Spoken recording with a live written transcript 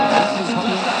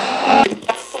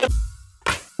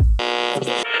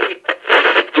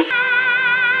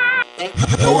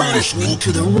listening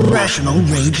to the Rational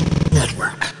Rage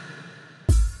Network.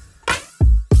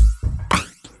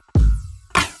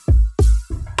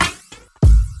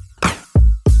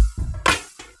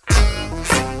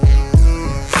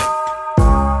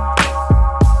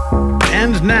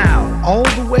 And now, all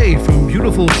the way from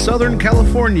beautiful Southern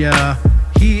California,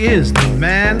 he is the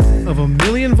man of a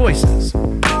million voices.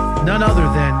 None other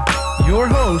than your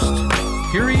host.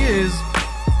 Here he is,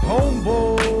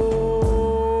 Homeboy 88.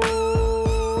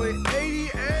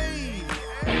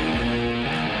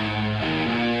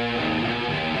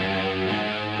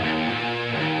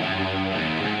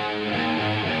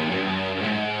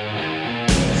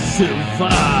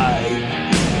 Survive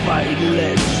by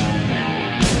legend.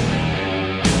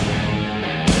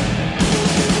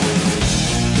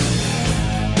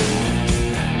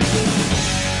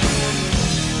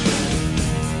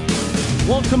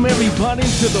 Welcome everybody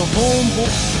to the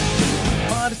Homeboy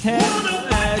Podcast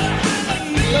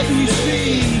WC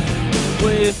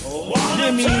with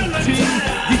Jimmy T,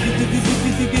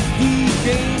 DJ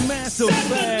Massive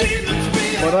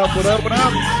Fact. What up, what up, what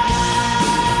up?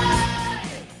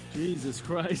 Jesus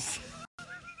Christ.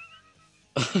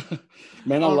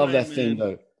 Man, I All love right, that thing,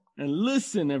 though. And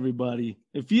listen, everybody,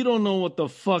 if you don't know what the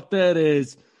fuck that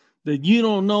is, then you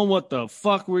don't know what the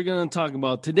fuck we're going to talk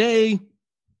about today.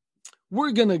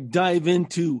 We're going to dive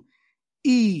into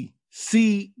ECW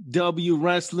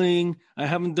Wrestling. I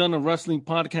haven't done a wrestling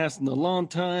podcast in a long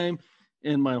time.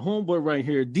 And my homeboy right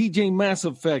here, DJ Mass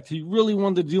Effect, he really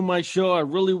wanted to do my show. I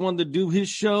really wanted to do his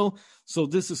show. So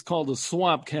this is called a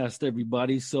Swapcast,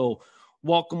 everybody. So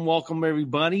welcome,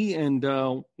 everybody. And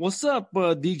what's up,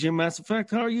 DJ Mass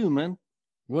Effect? How are you, man?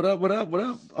 What up?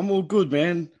 I'm all good,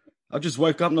 man. I just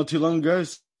woke up not too long ago.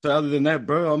 So other than that,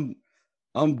 bro,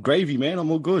 I'm gravy, man.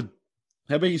 I'm all good.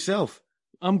 How about yourself?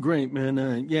 I'm great,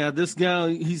 man. Yeah, this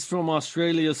guy, he's from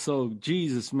Australia. So,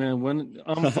 Jesus, man, when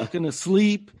I'm fucking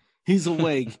asleep, he's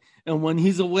awake. And when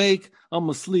he's awake, I'm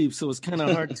asleep. So it's kind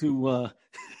of hard to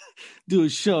do a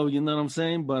show, you know what I'm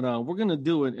saying? But we're going to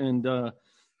do it. And,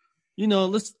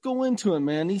 let's go into it,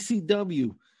 man.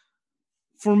 ECW.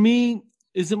 For me,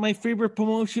 is it my favorite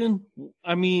promotion?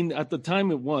 I mean, at the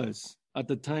time it was. At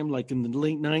the time, like in the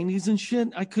late 90s and shit,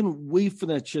 I couldn't wait for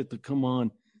that shit to come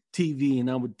on TV, and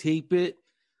I would tape it.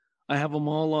 I have them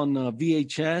all on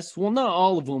VHS. Well, not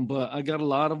all of them, but I got a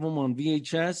lot of them on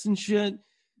VHS and shit.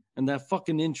 And that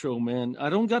fucking intro, man. I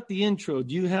don't got the intro.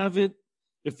 Do you have it?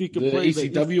 If you could play the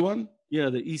ECW one? Yeah,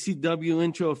 the ECW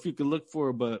intro, if you could look for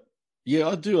it, but... Yeah,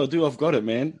 I do. I've got it,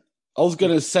 man. I was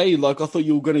going to say, I thought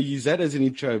you were going to use that as an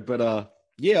intro, but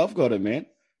yeah, I've got it, man.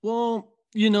 Well,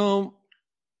 no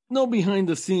behind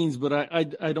the scenes, but I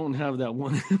don't have that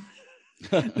one.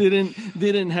 They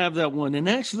didn't have that one. And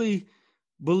actually,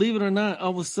 believe it or not, I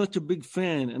was such a big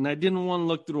fan, and I didn't want to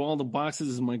look through all the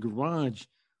boxes in my garage,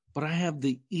 but I have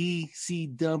the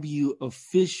ECW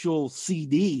official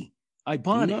CD. I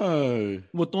bought it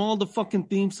with all the fucking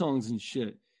theme songs and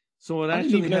shit. So it I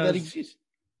actually didn't even know that exists.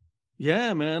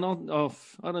 Yeah, man. I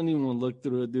don't even want to look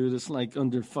through it, dude. It's like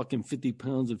under fucking 50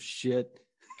 pounds of shit.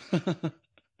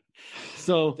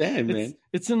 So damn, man.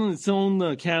 It's in its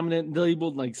own cabinet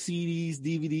labeled like CDs,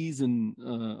 DVDs, and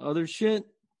other shit,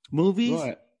 movies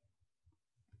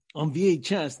on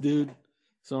VHS, dude.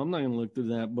 So I'm not gonna look through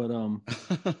that, but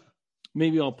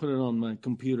maybe I'll put it on my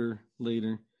computer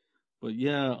later. But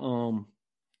yeah,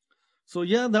 so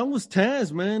yeah, that was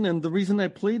Taz, man, and the reason I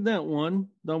played that one,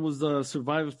 that was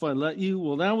 "Survive If I Let You."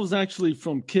 Well, that was actually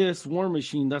from Kiss, War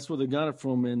Machine. That's where they got it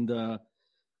from, and the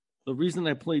reason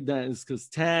I played that is because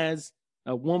Taz,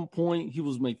 at one point, he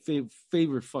was my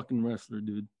favorite fucking wrestler,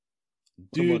 dude.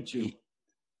 What about you?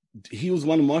 He was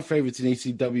one of my favorites in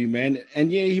ECW, man.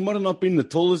 And yeah, he might have not been the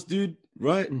tallest dude,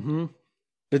 right? Mm-hmm.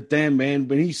 But damn, man,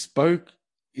 when he spoke,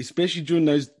 especially during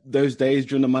those days,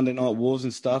 during the Monday Night Wars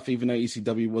and stuff, even though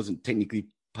ECW wasn't technically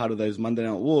part of those Monday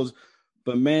Night Wars,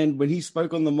 but man, when he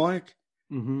spoke on the mic,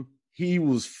 he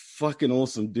was fucking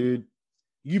awesome, dude.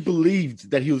 You believed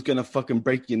that he was going to fucking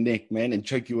break your neck, man, and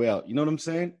choke you out. You know what I'm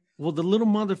saying? Well, the little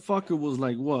motherfucker was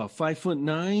like, what,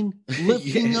 5'9",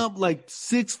 lifting up like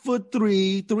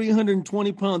 6'3",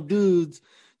 320-pound dudes,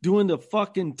 doing the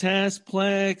fucking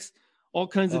Tazplex, all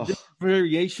kinds of different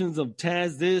variations of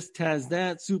Taz this, Taz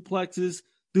that, suplexes.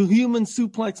 The human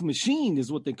suplex machine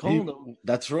is what they called him.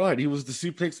 That's right. He was the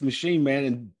suplex machine, man.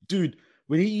 And dude,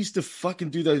 when he used to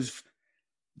fucking do those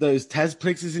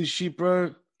Tazplexes and shit,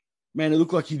 bro, man, it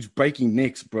looked like he's breaking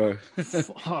necks, bro.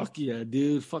 Fuck yeah,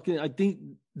 dude. Fucking, I think,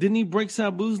 didn't he break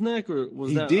Sabu's neck, or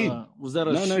was that a shoot?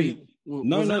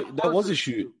 That was a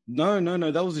shoot. No,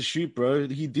 that was a shoot, bro.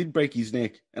 He did break his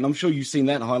neck, and I'm sure you've seen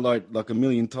that highlight like a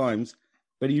million times.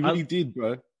 But he really did,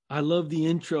 bro. I love the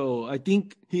intro. I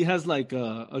think he has like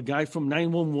a guy from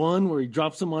 911 where he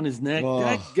drops him on his neck. Oh.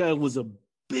 That guy was a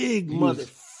big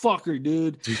motherfucker,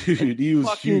 dude. Dude, he was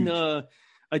Fucking, huge.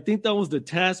 I think that was the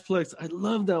Tazplex. I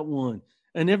love that one.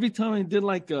 And every time I did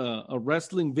like a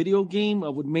wrestling video game, I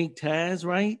would make Taz,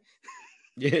 right?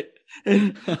 Yeah.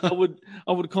 And I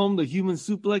would call him the human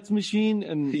suplex machine.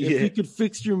 And if he could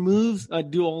fix your moves,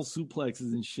 I'd do all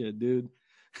suplexes and shit, dude.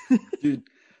 Dude,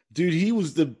 he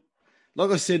was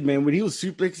like I said, man, when he was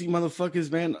suplexing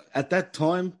motherfuckers, man, at that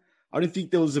time, I don't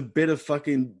think there was a better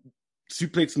fucking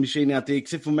suplex machine out there,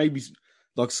 except for maybe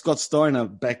like Scott Steiner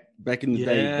back in the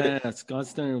day. Yeah, Scott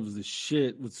Steiner was the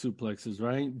shit with suplexes,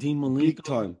 right? Dean Malenko. Big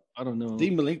time. I don't know.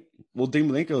 Dean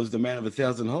Malenko was the man of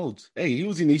 1,000 holds. Hey, he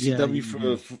was in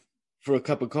ECW for a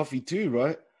cup of coffee too,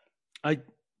 right? A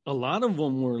lot of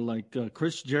them were like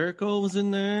Chris Jericho was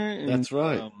in there. And, that's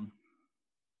right.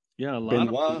 Yeah, a lot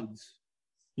Benoit. of dudes.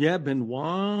 Yeah,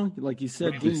 Benoit, like you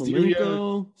said, Rey Dean Mysterio.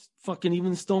 Malenko, fucking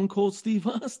even Stone Cold Steve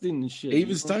Austin and shit.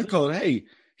 Even Stone Cold. Hey,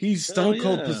 his Stone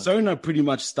Cold persona pretty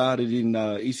much started in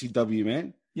ECW,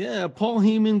 man. Yeah, Paul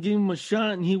Heyman gave him a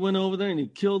shot and he went over there and he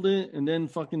killed it. And then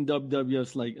fucking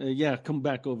WWF's like, yeah, come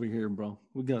back over here, bro.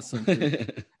 We got something.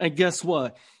 And guess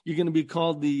what? You're going to be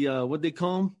called the, what they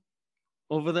call him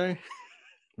over there?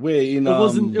 Where in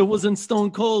it wasn't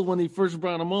Stone Cold when he first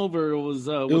brought him over. It was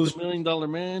the $1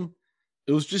 Million Man.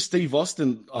 It was just Steve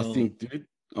Austin, I think, dude.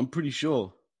 I'm pretty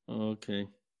sure. Oh, okay.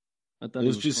 I thought it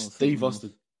was just Steve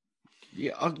Austin.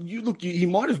 Yeah, he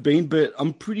might have been, but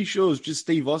I'm pretty sure it was just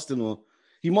Steve Austin, or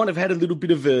he might have had a little bit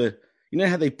of a, you know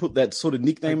how they put that sort of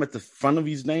nickname at the front of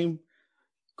his name?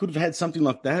 Could have had something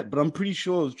like that, but I'm pretty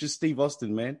sure it was just Steve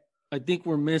Austin, man. I think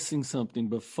we're missing something,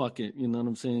 but fuck it. You know what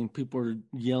I'm saying? People are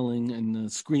yelling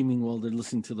and screaming while they're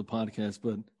listening to the podcast,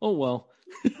 but oh well.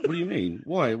 What do you mean?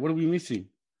 Why? What are we missing?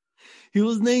 He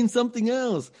was named something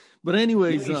else. But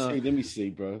anyways. Let me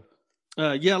see, bro.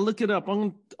 Yeah, look it up.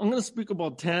 I'm gonna speak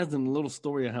about Taz and a little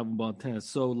story I have about Taz.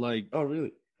 So like, oh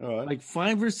really? All right. Like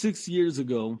 5 or 6 years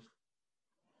ago,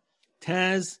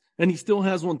 Taz, and he still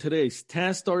has one today.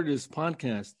 Taz started his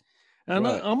podcast, and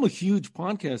right. I'm a huge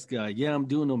podcast guy. Yeah, I'm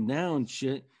doing them now and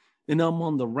shit. And I'm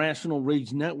on the Rational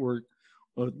Rage Network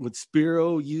with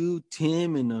Spiro, you,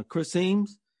 Tim, and Chris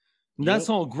Ames. And that's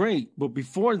all great. But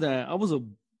before that, I was a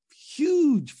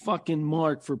huge fucking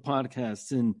mark for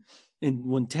podcasts. And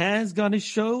when Taz got his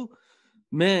show,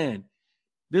 man,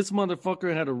 this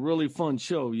motherfucker had a really fun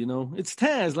show, you know? It's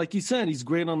Taz, like you said, he's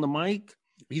great on the mic.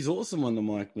 He's awesome on the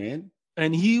mic, man.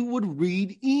 And he would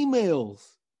read emails.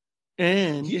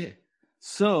 And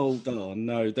so... Oh,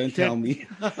 no, don't tell me.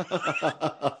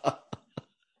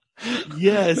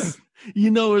 Yes.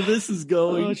 You know where this is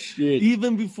going. Oh, shit.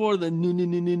 Even before the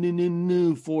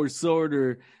new Force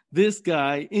Order, this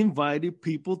guy invited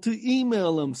people to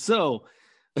email him. So...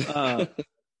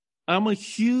 I'm a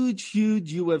huge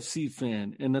UFC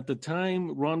fan, and at the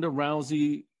time, Ronda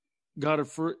Rousey got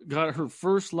her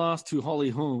first loss to Holly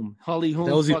Holm. Holly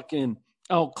Holm fucking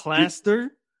outclassed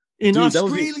her in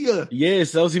Australia.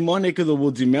 Yes, that was in my neck of the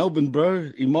woods in Melbourne,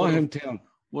 bro, in my hometown.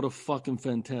 What a fucking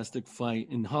fantastic fight!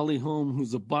 And Holly Holm,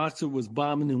 who's a boxer, was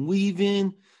bobbing and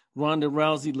weaving. Ronda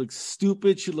Rousey looked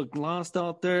stupid. She looked lost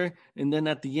out there, and then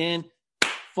at the end,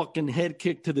 fucking head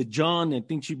kick to the jaw, and I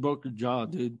think she broke her jaw,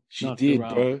 dude. She did,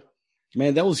 bro.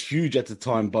 Man, that was huge at the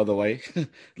time, by the way.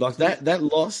 Like that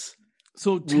loss.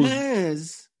 So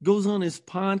Taz goes on his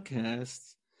podcast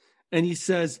and he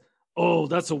says, "Oh,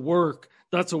 that's a work.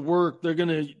 That's a work. They're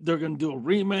gonna do a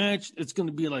rematch. It's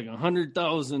gonna be like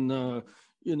 100,000.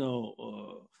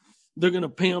 They're gonna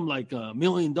pay him like $1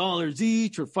 million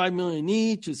each or $5 million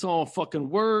each. It's all fucking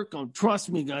work. Trust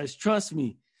me, guys. Trust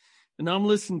me." And I'm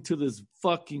listening to this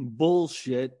fucking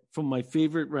bullshit from my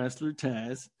favorite wrestler,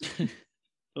 Taz.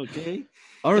 Okay?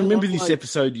 I remember this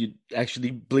episode, you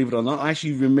actually, believe it or not. I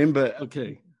actually remember.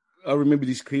 Okay. I remember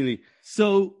this clearly.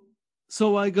 So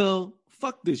I go,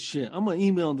 fuck this shit. I'm going to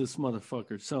email this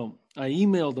motherfucker. So I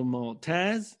emailed them all.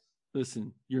 Taz,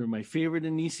 listen, you're my favorite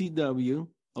in ECW,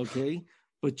 okay?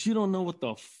 But you don't know what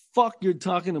the fuck you're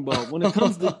talking about when it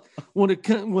comes to when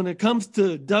it comes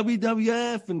to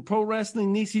WWF and pro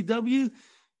wrestling and ECW.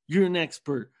 You're an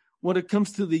expert. When it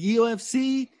comes to the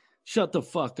UFC, shut the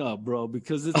fuck up, bro,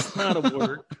 because it's not a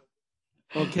work.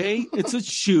 Okay, it's a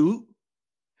shoot.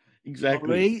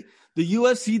 Exactly. Right? The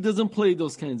UFC doesn't play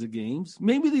those kinds of games.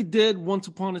 Maybe they did once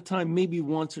upon a time, maybe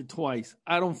once or twice.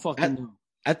 I don't fucking know.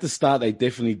 At the start, they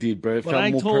definitely did, bro. It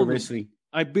felt more pro wrestling.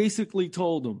 I basically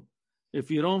told them, if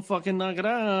you don't fucking knock it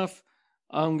off,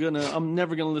 I'm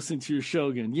never gonna listen to your show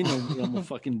again. You know me, I'm a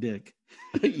fucking dick.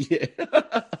 Yeah.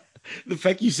 The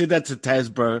fact you said that to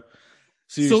Taz, bro,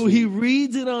 Seriously. So he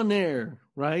reads it on air,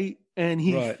 right? And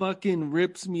he Right. fucking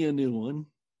rips me a new one,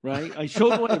 right? I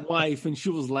showed my wife and she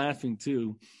was laughing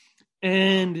too.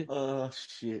 And Oh,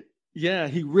 shit. yeah,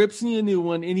 he rips me a new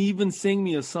one and he even sang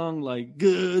me a song like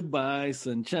 "Goodbye,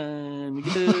 sunshine,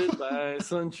 goodbye,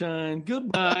 sunshine,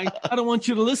 goodbye. I don't want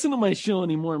you to listen to my show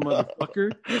anymore,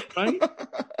 motherfucker." Right?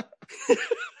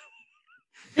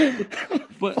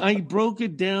 But I broke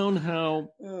it down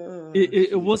how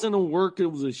it wasn't a work, it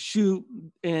was a shoot.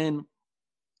 And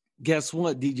guess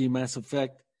what, DJ Mass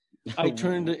Effect? It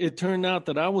turned out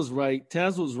that I was right,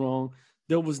 Taz was wrong.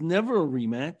 There was never a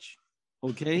rematch.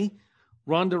 Okay.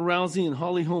 Ronda Rousey and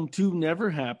Holly Holm 2 never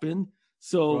happened.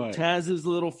 So Right. Taz's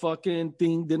little fucking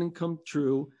thing didn't come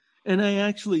true. And I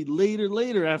actually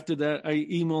later after that, I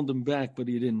emailed him back, but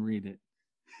he didn't read it.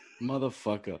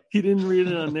 Motherfucker. He didn't read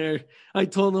it on there. I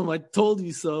told him, I told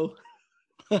you so.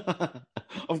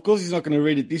 Of course he's not going to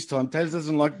read it this time. Taz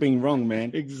doesn't like being wrong,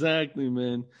 man. Exactly,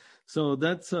 man. So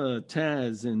that's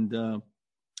Taz. And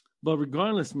but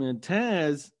regardless, man,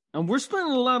 Taz, and we're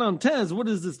spending a lot on Taz. What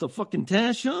is this, the fucking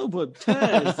Taz show? But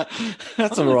Taz,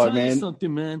 That's I'm all gonna right, tell you man.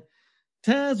 something, man.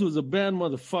 Taz was a bad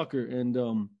motherfucker,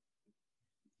 and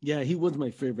yeah, he was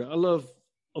my favorite. I love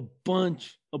a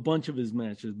bunch of his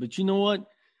matches. But you know what?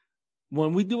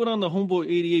 When we do it on the Homeboy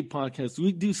 88 podcast,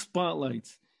 we do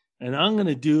spotlights, and I'm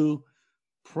gonna do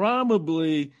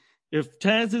probably, if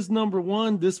Taz is number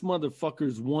one, this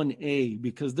motherfucker's 1A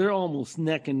because they're almost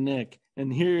neck and neck.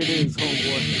 And here it is,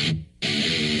 homeboy.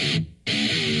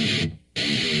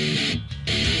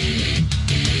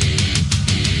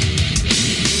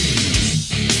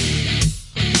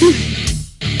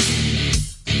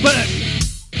 Back.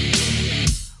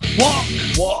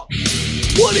 Walk.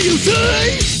 What do you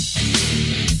say?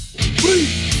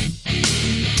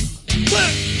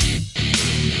 Back.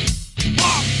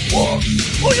 Walk.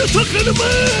 Oh, you're talking to me.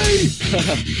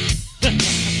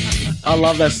 I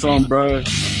love that song, bro.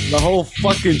 The whole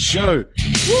fucking show.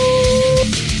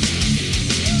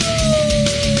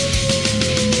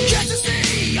 Can't you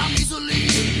see I'm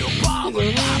easily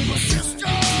bothered by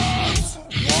persistence?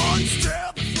 One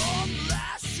step from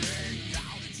lashing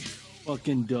out at you.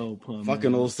 Fucking dope, huh,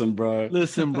 Fucking man? awesome, bro.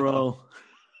 Listen, bro.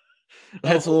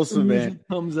 That's I hope awesome, the man. music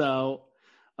comes out.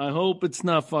 I hope it's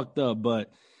not fucked up, but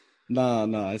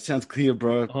Nah, it sounds clear,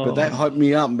 bro. Oh. But that hyped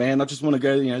me up, man. I just want to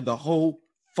go, the whole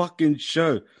fucking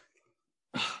show.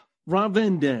 Rob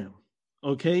Van Dam,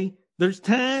 okay? There's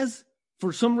Taz.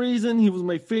 For some reason, he was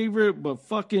my favorite, but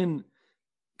fucking,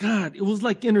 God, it was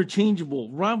like interchangeable.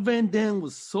 Rob Van Dam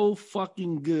was so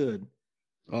fucking good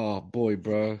Oh, boy,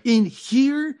 bro. in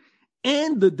here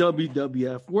and the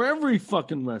WWF, wherever he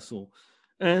fucking wrestled.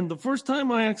 And the first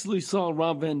time I actually saw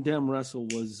Rob Van Dam wrestle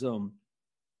was,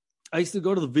 I used to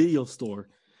go to the video store.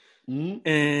 Mhm.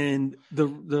 And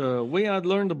the way I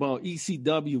learned about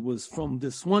ECW was from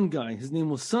this one guy. His name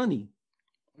was Sonny.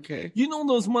 Okay. You know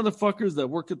those motherfuckers that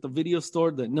work at the video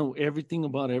store that know everything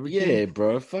about everything? Yeah,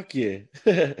 bro. Fuck yeah.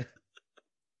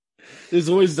 There's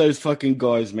always those fucking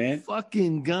guys, man.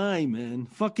 Fucking guy, man.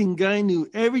 Fucking guy knew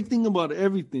everything about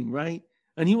everything, right?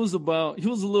 And he was a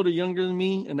little younger than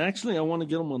me. And actually, I want to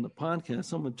get him on the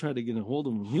podcast. I'm going to try to get a hold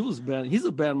of him. He was bad. He's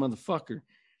a bad motherfucker.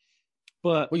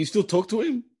 But Well, you still talk to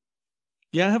him?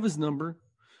 yeah, I have his number.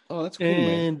 Oh, that's cool,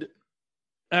 man. And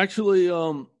actually,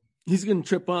 he's going to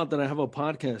trip out that I have a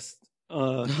podcast.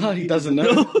 He doesn't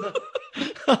know.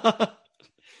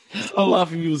 I'm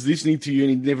laughing if he was listening to you and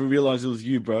he never realized it was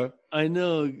you, bro. I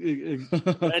know.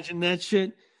 Imagine that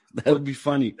shit. That would be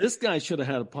funny. This guy should have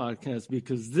had a podcast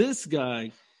because this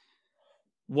guy,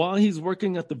 while he's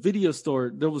working at the video store,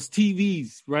 there was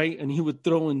TVs, right? And he would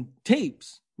throw in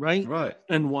tapes, right? Right.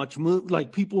 And watch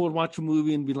like people would watch a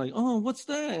movie and be like, "Oh, what's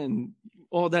that?" And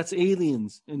oh, that's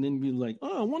Aliens. And then be like,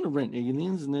 "Oh, I want to rent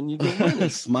Aliens." And then you go rent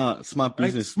it. Smart Right?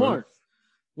 business, bro. Smart.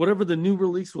 Whatever the new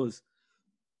release was.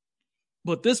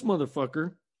 But this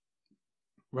motherfucker,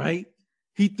 right?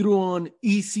 He threw on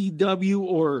ECW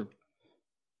or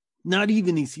not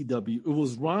even ECW. It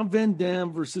was Rob Van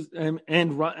Dam versus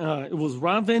it was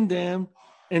Rob Van Dam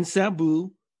and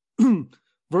Sabu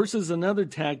versus another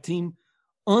tag team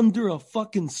under a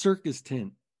fucking circus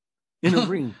tent in a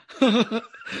ring. I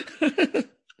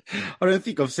don't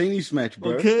think I've seen this match,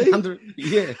 bro. Okay.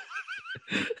 Yeah.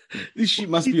 This shit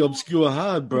must be obscure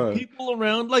hard, bro. People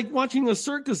around, like watching a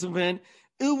circus event.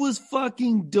 It was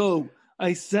fucking dope.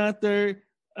 I sat there.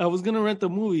 I was going to rent the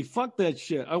movie. Fuck that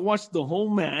shit. I watched the whole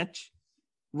match.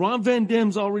 Ron Van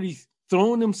Dam's already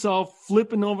throwing himself,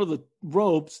 flipping over the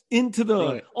ropes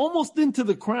almost into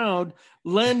the crowd,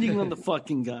 landing on the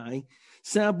fucking guy.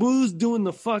 Sabu's doing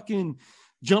the fucking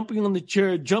jumping on the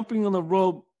chair, jumping on the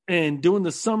rope, and doing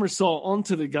the somersault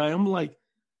onto the guy. I'm like,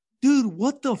 dude,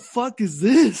 what the fuck is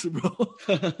this, bro?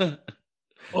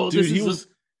 Oh, dude, he was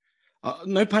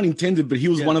no pun intended, but he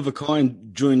was one of a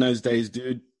kind during those days,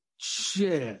 dude.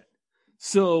 Shit.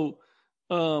 So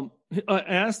I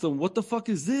asked him, what the fuck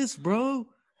is this, bro?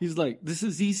 He's like, this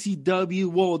is ECW.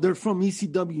 Whoa, they're from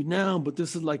ECW now, but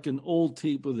this is like an old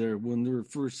tape of there when they were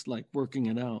first like working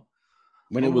it out.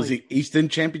 When it was the Eastern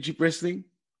Championship Wrestling?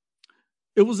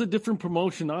 It was a different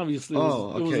promotion, obviously. It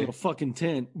was in a fucking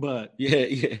tent, but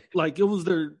yeah. Like it was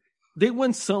they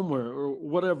went somewhere or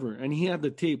whatever, and he had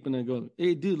the tape, and I go,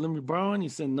 hey, dude, let me borrow it. And he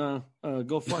said, nah,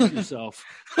 go fuck yourself.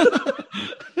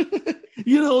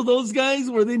 You know, those guys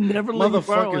where they never let you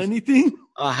borrow anything?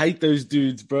 I hate those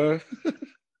dudes, bro.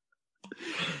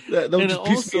 They'll just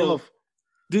piss me off.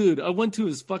 Dude, I went to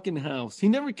his fucking house. He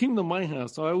never came to my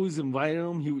house. So I always invited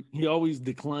him. He always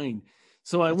declined.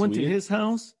 So I went to his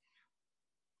house,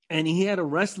 and he had a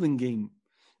wrestling game.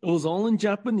 It was all in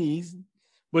Japanese,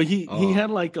 but he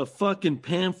had like a fucking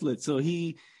pamphlet. So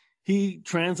he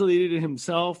translated it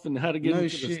himself and how to get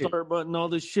into the start button, all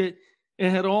this shit. It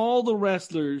had all the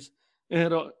wrestlers. It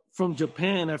had from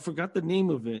Japan. I forgot the name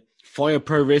of it. Fire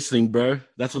Pro Wrestling, bro.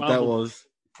 That's what that was.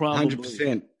 Probably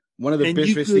 100%. One of the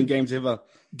best wrestling games ever.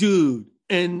 Dude.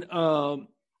 And I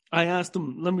asked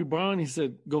him, let me borrow, and he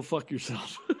said, go fuck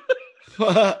yourself.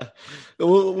 well,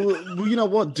 you know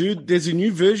what, dude? There's a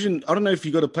new version. I don't know if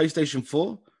you got a PlayStation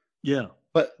 4. Yeah.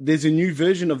 But there's a new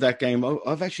version of that game.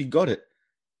 I've actually got it.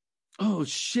 Oh,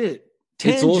 shit.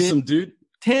 It's awesome, dude.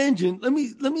 Tangent. Let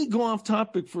me go off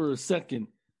topic for a second.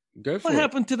 Go for it. What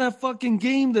happened to that fucking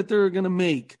game that they're going to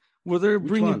make where they're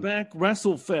bringing back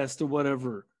WrestleFest or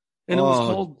whatever? And it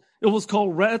was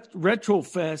called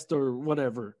Retrofest or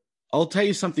whatever. I'll tell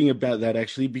you something about that,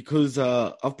 actually, because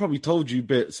I've probably told you,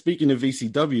 but speaking of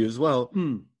ECW as well,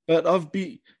 but I've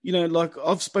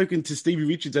spoken to Stevie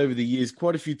Richards over the years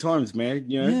quite a few times, man.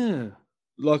 You know, yeah,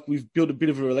 like we've built a bit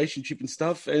of a relationship and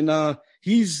stuff, and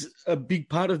he's a big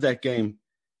part of that game.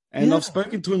 And I've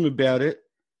spoken to him about it.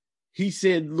 He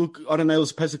said, "Look, I don't know, it was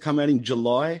supposed to come out in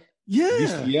July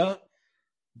this year,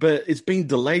 but it's been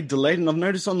delayed, and I've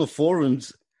noticed on the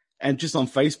forums and just on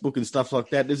Facebook and stuff like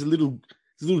that, there's a little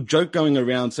joke going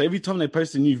around. So every time they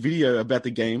post a new video about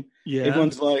the game,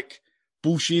 everyone's like,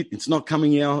 bullshit, it's not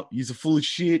coming out. You're full of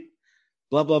shit,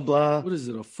 blah, blah, blah. What is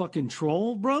it, a fucking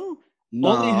troll, bro? Nah,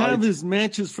 all they have is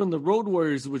matches from the Road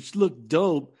Warriors, which look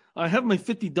dope. I have my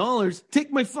 $50.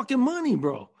 Take my fucking money,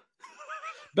 bro.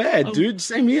 Bad, dude.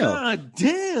 Same here. God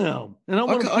damn. And I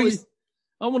want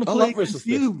to play against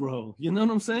you, bro. You know what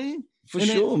I'm saying? For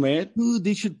sure, man. Dude,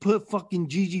 they should put fucking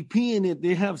GGP in it.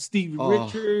 They have Steve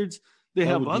Richards. They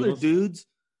have other dudes.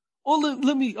 Oh,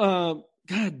 let me,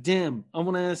 God damn. I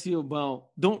want to ask you about,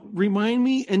 don't remind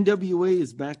me, NWA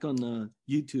is back on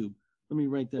YouTube. Let me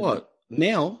write that. What?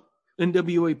 Now?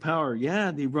 NWA Power.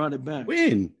 Yeah, they brought it back.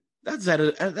 When?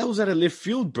 That was out of left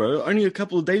field, bro. Only a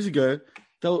couple of days ago,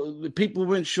 people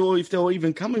weren't sure if they were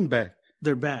even coming back.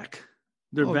 They're back.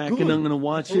 They're back, good. and I'm going to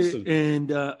watch That's awesome. it.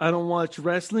 And I don't watch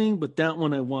wrestling, but that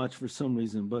one I watch for some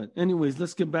reason. But anyways,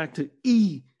 let's get back to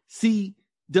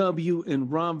ECW and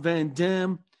Rob Van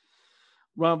Dam.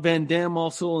 Rob Van Dam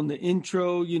also in the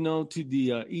intro, to the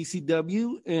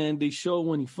ECW, and they show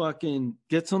when he fucking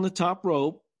gets on the top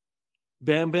rope.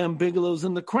 Bam Bam Bigelow's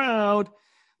in the crowd,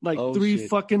 like three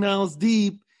fucking aisles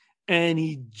deep, and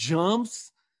he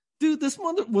jumps. Dude, this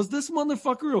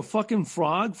motherfucker a fucking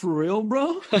frog for real,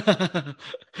 bro?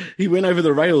 He went over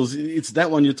the rails. It's that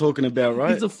one you're talking about,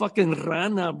 right? He's a fucking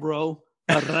rana, bro.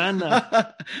 A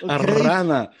rana. Okay? A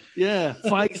rana. Yeah,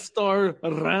 5-star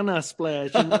rana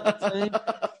splash. You know what I'm saying?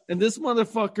 And this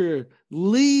motherfucker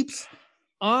leaps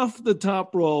off the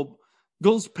top rope,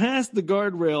 goes past the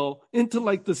guardrail into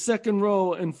like the second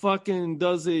row, and fucking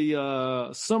does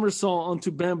a somersault onto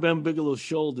Bam Bam Bigelow's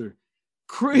shoulder.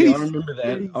 Crazy.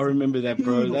 Yeah, I remember that,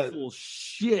 bro. Beautiful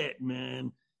shit,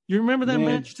 man. You remember that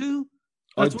match too?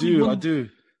 I do.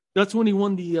 That's when he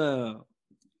won the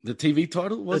TV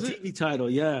title, was it? The TV title,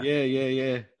 yeah.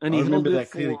 Yeah. And he held it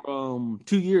for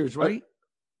 2 years, right?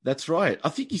 That's right. I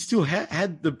think he still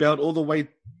had the belt all the way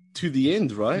to the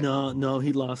end, right? No,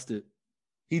 he lost it.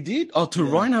 He did? Oh, to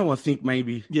Rhino, I think,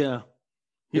 maybe. Yeah.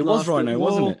 It was Rhino,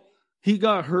 wasn't it? He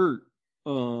got hurt.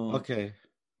 Okay.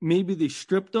 Maybe they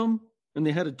stripped him and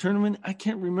they had a tournament. I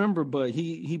can't remember, but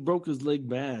he broke his leg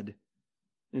bad.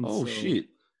 And shit.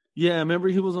 Yeah, remember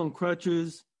he was on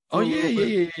crutches. Oh,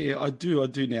 yeah. I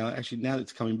do now. Actually, now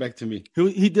it's coming back to me.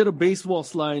 He did a baseball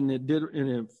slide and it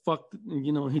fucked,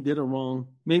 he did it wrong.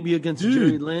 Maybe against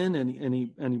Jerry Lynn and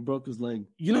he broke his leg.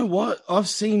 You know what? I've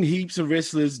seen heaps of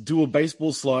wrestlers do a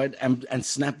baseball slide and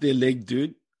snap their leg,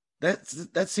 dude.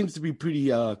 That seems to be pretty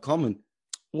common.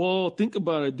 Well, think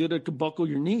about it, dude. It could buckle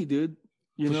your knee, dude.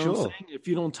 You For know what sure. I'm saying? If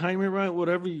you don't time it right,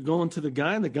 whatever, you go into the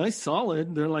guy's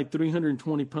solid. They're like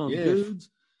 320-pound Yeah. dudes.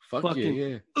 Fuck Fucking,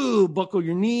 yeah. ooh, buckle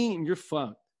your knee and you're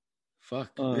fucked.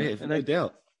 Fuck. And no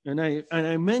doubt. And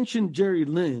I mentioned Jerry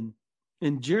Lynn,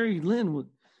 and Jerry Lynn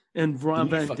and Ron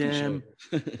The new Van fucking Dam.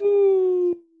 show.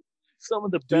 Ooh, some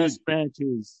of the best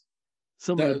matches.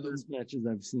 Some That- of the best matches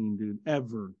I've seen, dude,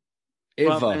 ever. Ever.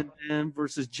 Ron Van Dam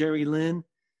versus Jerry Lynn.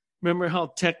 Remember how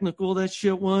technical that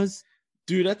shit was?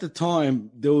 Dude, at the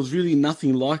time, there was really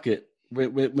nothing like it.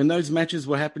 When those matches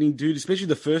were happening, dude, especially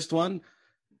the first one,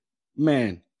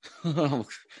 man,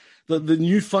 the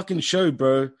new fucking show,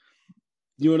 bro.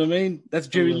 You know what I mean? That's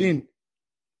Jerry Lynn.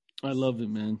 I love it,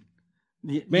 man.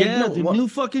 Man, Yeah, no, the what- new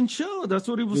fucking show. That's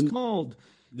what it was called.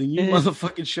 The new And-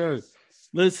 motherfucking show.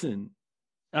 Listen,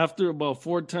 after about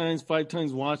 5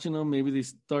 times watching them, maybe they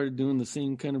started doing the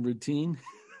same kind of routine.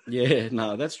 Yeah,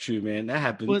 no, that's true, man. That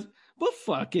happens. But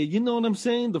fuck it. You know what I'm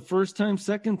saying? The first time,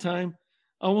 second time,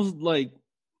 I was like,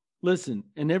 listen,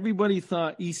 and everybody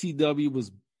thought ECW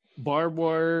was barbed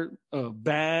wire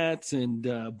bats and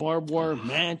barbed wire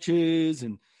matches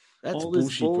and That's all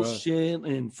this bullshit, bullshit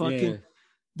and fucking Yeah.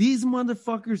 these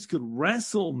motherfuckers could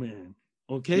wrestle, man.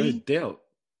 No Okay? doubt.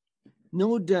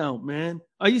 No doubt, man.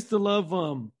 I used to love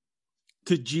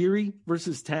Tajiri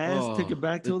versus Taz. Oh, Take it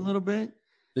back to a little bit.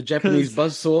 The Japanese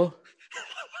buzzsaw.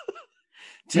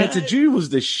 Yeah, Tajiri was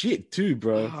the shit too,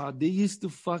 bro. They used to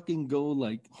fucking go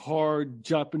like hard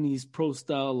Japanese pro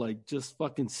style, like just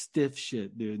fucking stiff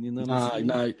shit, dude. You know what I'm saying?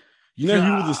 No. You know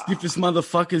who were the stiffest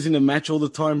motherfuckers in the match all the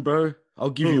time, bro? I'll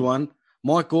give you one.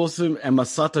 Mike Awesome and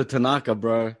Masato Tanaka,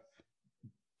 bro.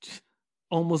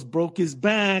 Almost broke his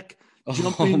back,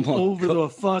 jumping my over God. the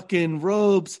fucking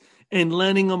ropes and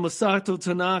landing on Masato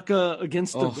Tanaka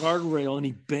against the Oh. guardrail, and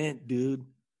he bent, dude.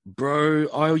 Bro,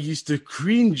 I used to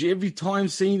cringe every time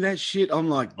seeing that shit. I'm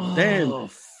like, damn. Oh,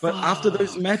 But after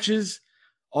those fuck. matches,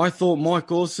 I thought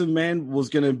Mike Awesome, man, was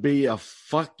going to be a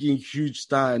fucking huge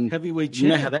star. And Heavyweight you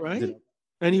know champ, how that right? ended up.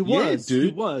 And he Yeah, was, dude.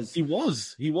 he was. He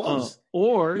was. He was.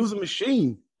 Or He was a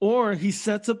machine. Or he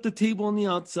sets up the table on the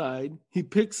outside. He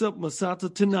picks up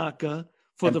Masato Tanaka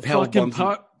for And the power fucking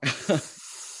bombs him.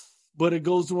 but it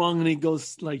goes wrong and he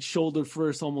goes like shoulder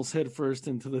first, almost head first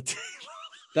into the table.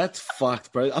 That's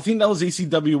fucked, bro. I think that was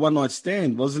ECW One Night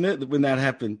Stand, wasn't it? When that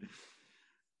happened.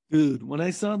 Dude, when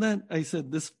I saw that, I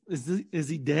said, is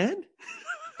he dead?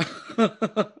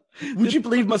 Would you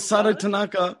believe Masato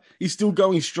Tanaka is still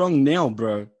going strong now,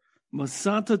 bro?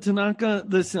 Masato Tanaka,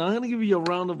 listen, I'm going to give you a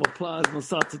round of applause,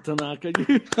 Masato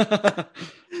Tanaka.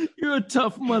 You're a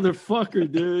tough motherfucker,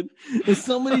 dude. If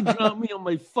somebody dropped me on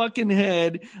my fucking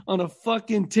head on a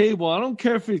fucking table, I don't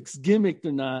care if it's gimmicked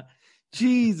or not.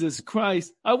 Jesus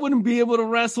Christ. I wouldn't be able to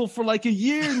wrestle for like a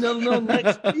year, no,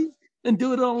 next week, and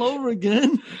do it all over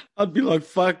again. I'd be like,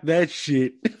 fuck that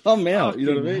shit. I'm out. You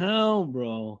know what I mean? Hell,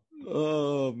 bro.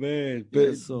 Oh, man. But,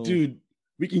 Yeah, so- dude,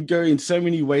 we can go in so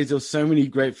many ways. There's so many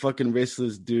great fucking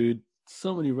wrestlers, dude.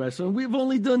 So many wrestlers. We've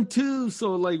only done 2.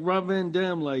 So, like, Rob Van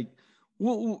Dam, like,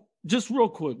 just real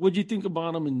quick, what'd you think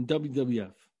about him in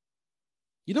WWF?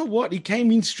 You know what? He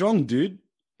came in strong, dude.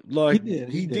 Like,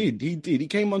 He did. He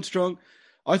came on strong.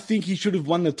 I think he should have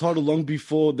won the title long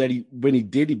before that. When he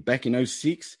did it back in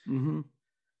 06. Mm-hmm.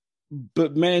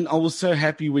 But man, I was so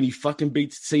happy when he fucking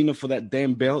beat Cena for that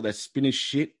damn belt, that spinner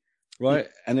shit, right?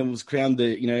 And then was crowned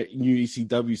the new ECW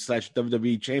 /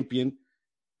 WWE champion.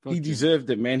 Fuck He yeah. deserved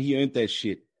it, man. He earned that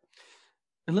shit.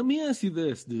 And let me ask you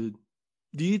this, dude.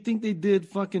 Do you think they did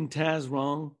fucking Taz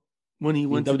wrong when he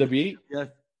went In to WWE,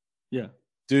 Yeah.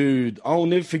 dude, I'll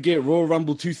never forget Royal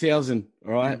Rumble 2000.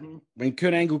 All right? Mhm. When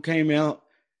Kurt Angle came out,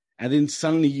 and then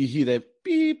suddenly you hear that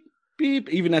beep beep.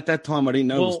 Even at that time, I didn't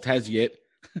know it was Taz yet.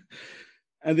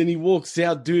 And then he walks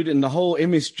out, dude, and the whole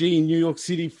MSG in New York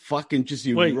City fucking just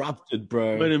erupted,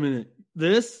 bro. Wait a minute.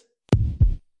 This?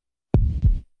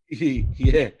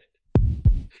 Yeah.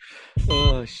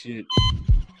 Oh shit.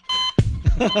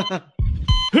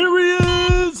 Here he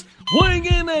is, weighing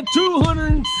in at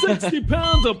 260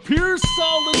 pounds, a pure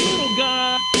solid little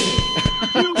guy.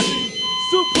 Using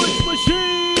suplex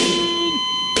machine.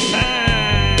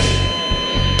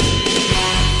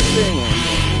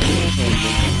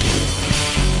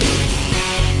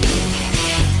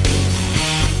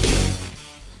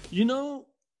 You know,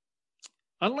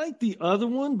 I like the other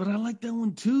one, but I like that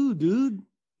one too, dude.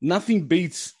 Nothing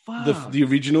beats Fuck. the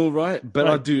original, right? But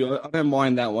I Right. do. I don't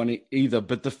mind that one either.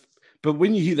 But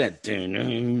when you hear that, and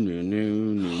then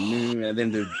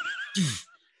the,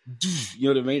 you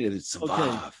know what I mean? And it's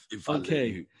survive. If I let Okay.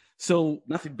 you. So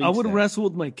Nothing beats I would that. wrestle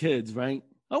with my kids, right?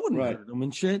 I wouldn't Right. hurt them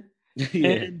and shit. Yeah.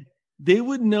 And they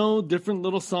would know different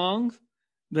little songs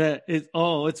that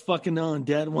it's fucking on.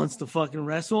 Dad wants to fucking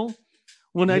wrestle.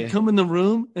 When I'd come in the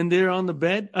room and they're on the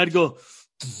bed, I'd go.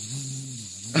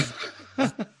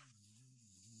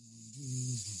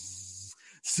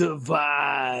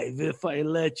 Survive if I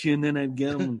let you, and then I'd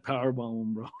get them and powerbomb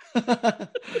them,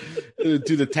 bro.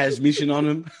 Do the transmission on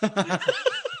him.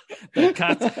 The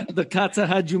Kata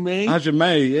Hajime.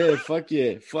 Hajime, yeah, fuck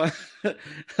yeah. Fuck.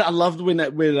 I loved when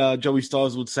Joey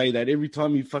Styles would say that every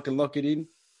time you fucking lock it in,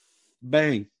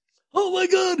 bang. Oh my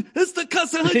God, it's the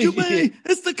Kata Hajime.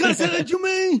 It's the Kata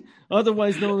Hajime.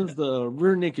 Otherwise known as the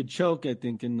rear naked choke, I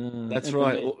think. That's MMA.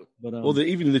 right. Or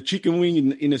even the chicken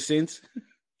wing in a sense.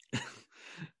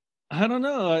 I don't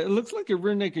know. It looks like a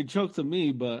rear naked choke to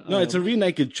me, but no, it's a rear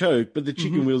naked choke. But the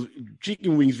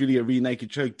chicken wing's really a rear naked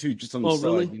choke too, just on the side.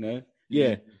 Really? You know?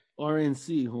 Yeah.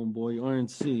 RNC, homeboy,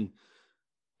 RNC,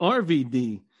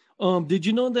 RVD. Did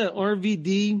you know that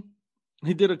RVD?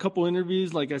 He did a couple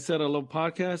interviews. Like I said, I love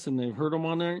podcasts, and they've heard him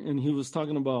on there. And he was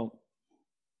talking about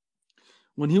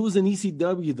when he was in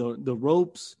ECW, the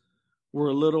ropes were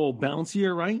a little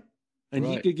bouncier, right? And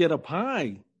he could get up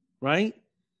high, right?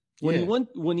 When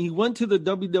he went to the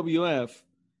WWF,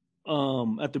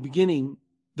 at the beginning,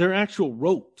 they're actual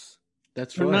ropes.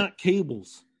 They're not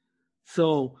cables.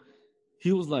 So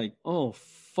he was like, "Oh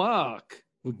fuck!"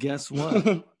 Well, guess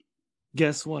what?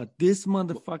 Guess what? This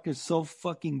motherfucker's so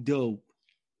fucking dope.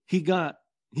 He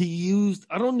used.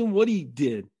 I don't know what he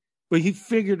did, but he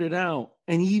figured it out,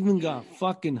 and he even got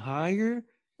fucking higher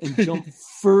and jumped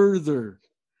further.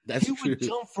 He would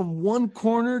jump from one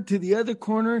corner to the other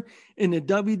corner in a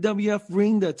WWF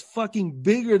ring that's fucking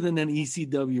bigger than an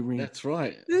ECW ring. That's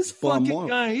right. This fucking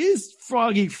guy is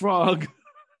Froggy Frog.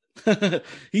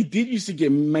 He did used to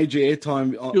get major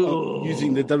airtime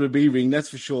using the WB ring, that's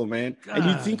for sure, man. God. And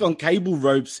you'd think on cable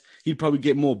ropes he'd probably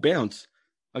get more bounce.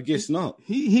 I guess not.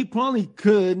 He probably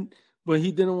could, but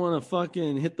he didn't want to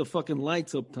fucking hit the fucking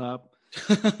lights up top.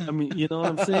 I mean, you know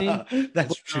what I'm saying?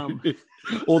 That's true.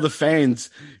 Or the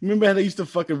fans. Remember how they used to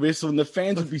fucking wrestle and the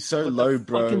fans would be so low,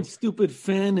 bro. Fucking stupid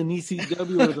fan in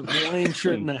ECW with a Hawaiian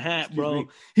shirt and a hat, bro.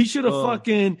 He should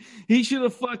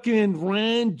have fucking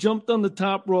ran, jumped on the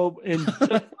top rope,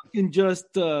 and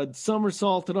just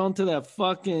somersaulted onto that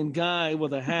fucking guy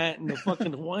with a hat and the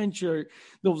fucking Hawaiian shirt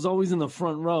that was always in the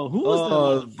front row. Who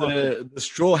was that? The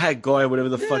straw hat guy, whatever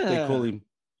the fuck they call him.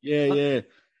 Yeah.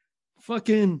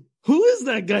 Fucking who is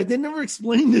that guy? They never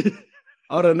explained it.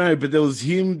 I don't know, but there was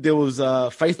him. There was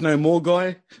Faith No More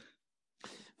guy.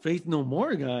 Faith No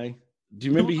More guy? Do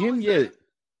you remember him? Yeah.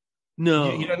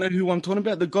 No. You don't know who I'm talking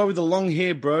about? The guy with the long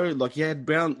hair, bro. Like he had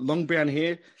long brown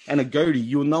hair and a goatee.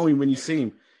 You'll know him when you see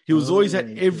him. He was always at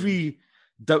every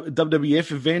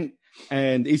WWF event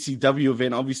and ECW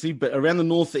event, obviously. But around the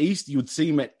Northeast, you would see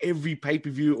him at every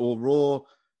pay-per-view or Raw.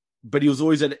 But he was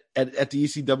always at the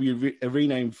ECW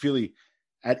arena in Philly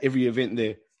at every event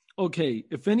there. Okay,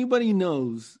 if anybody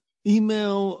knows,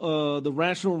 email the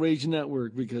Rational Rage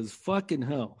Network, because fucking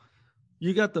hell,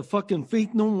 you got the fucking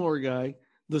Faith No More guy,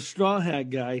 the straw hat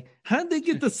guy. How'd they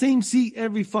get the same seat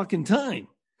every fucking time?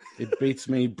 It beats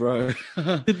me, bro.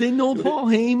 Did they know Paul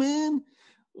Heyman?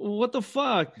 What the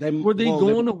fuck? Were they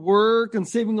going to work and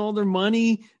saving all their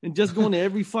money and just going to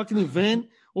every fucking event?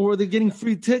 Or were they getting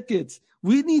free tickets?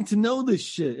 We need to know this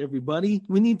shit, everybody.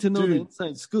 We need to know the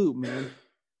inside scoop, man.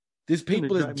 There's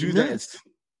people that do that.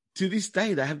 To this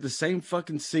day, they have the same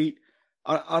fucking seat.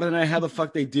 I don't know how the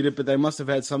fuck they did it, but they must have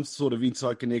had some sort of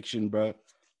inside connection, bro.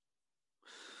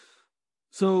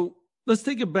 So let's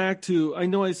take it back to, I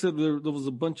know I said there was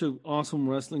a bunch of awesome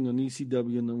wrestling on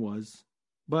ECW, and there was.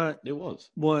 But there was.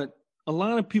 What a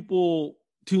lot of people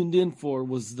tuned in for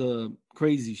was the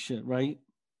crazy shit, right?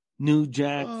 New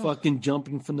Jack fucking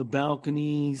jumping from the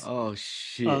balconies. Oh,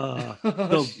 shit.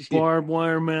 The barbed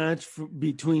wire match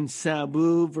between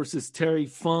Sabu versus Terry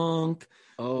Funk.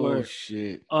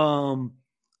 Shit.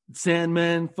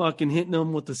 Sandman fucking hitting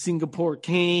him with the Singapore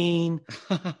cane.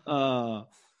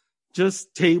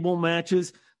 Just table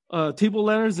matches. Table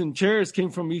ladders and chairs came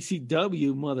from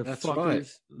ECW, motherfuckers. That's right.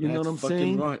 You know what I'm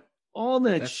saying? Right. All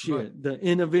that shit. Right. The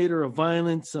innovator of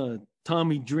violence,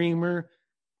 Tommy Dreamer.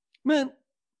 Man,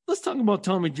 let's talk about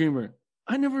Tommy Dreamer.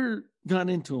 I never got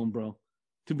into him, bro.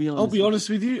 To be honest. I'll be honest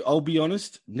with you. I'll be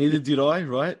honest. Neither did I,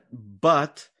 right?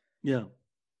 But yeah,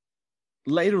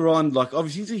 later on, like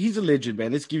obviously he's a legend,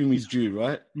 man. Let's give him his due,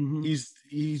 right? Mm-hmm.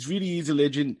 He's really is a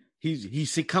legend. He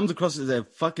comes across as a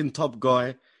fucking top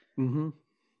guy. Mm-hmm.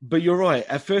 But you're right.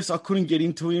 At first, I couldn't get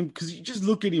into him because you just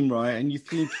look at him, right, and you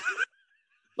think,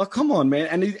 like, come on, man.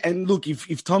 And look,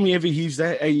 if Tommy ever hears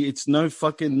that, hey, it's no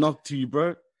fucking knock to you,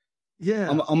 bro. Yeah.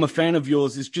 I'm a fan of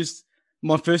yours. It's just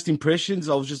my first impressions.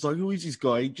 I was just like, who is this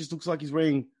guy? He just looks like he's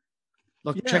wearing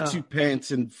like tracksuit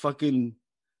pants and fucking.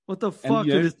 What the And, fuck?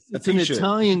 you know, It's a an t-shirt.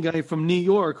 Italian guy from New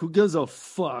York who gives a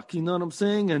fuck. You know what I'm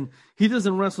saying? And he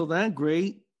doesn't wrestle that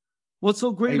great. What's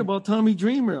so great about Tommy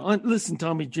Dreamer? Listen,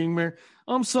 Tommy Dreamer,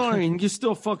 I'm sorry, and you're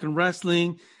still fucking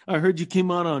wrestling. I heard you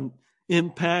came out on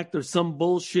Impact or some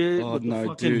bullshit with the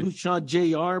fucking Who Shot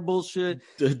JR bullshit.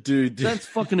 Dude. That's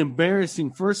fucking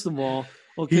embarrassing, first of all.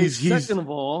 Okay, second of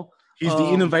all. He's the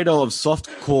innovator of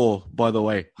softcore, by the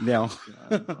way, now.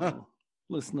 God,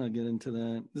 let's not get into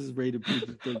that. This is rated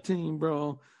PG-13,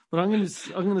 bro. But I'm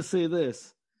gonna say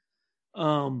this.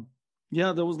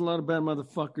 Yeah, there was a lot of bad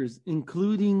motherfuckers,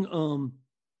 including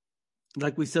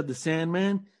like we said, the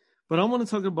Sandman. But I want to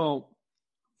talk about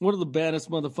one of the baddest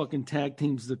motherfucking tag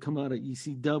teams that come out of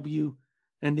ECW.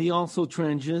 And they also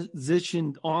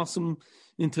transitioned awesome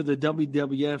into the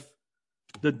WWF,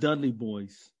 the Dudley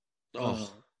Boys.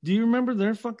 Do you remember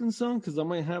their fucking song? Because I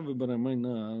might have it, but I might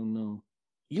not. I don't know.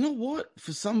 You know what?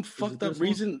 For some fucked up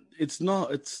reason, it's not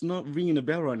ringing a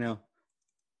bell right now.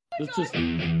 It's just.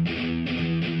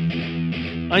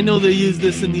 I know they use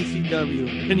this in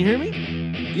ECW. Can you hear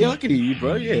me? Yeah, I can hear you,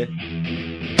 bro. Yeah.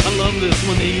 I love this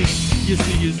when they used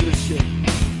to use this shit.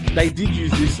 They did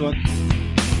use this one.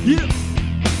 Yeah.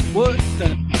 What?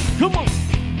 Come on.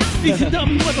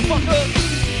 ECW, motherfucker.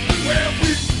 Well,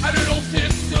 we a little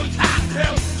sister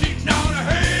cocktail, cheating on a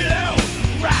halo,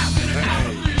 rising out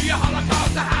of the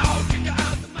Holocaust, the house, you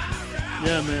got the Mario.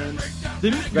 Yeah, man.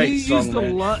 They used a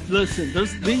lot. Listen,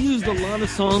 they used a lot of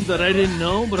songs that I didn't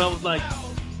know, but I was like,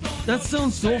 that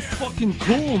sounds so fucking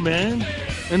cool, man.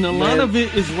 And a lot of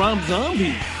it is Rob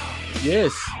Zombie.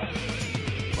 Yes.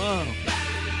 Wow.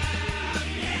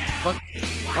 Fuck.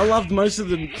 I loved most of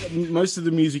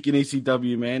the music in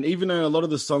ECW, man. Even though a lot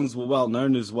of the songs were well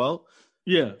known as well.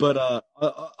 Yeah. But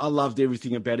I loved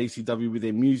everything about ECW with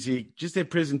their music, just their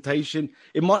presentation.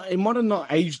 It might have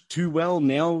not aged too well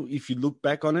now if you look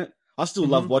back on it. I still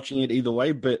love watching it either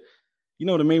way, but you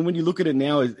know what I mean? When you look at it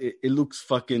now, it looks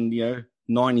fucking,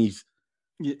 90s.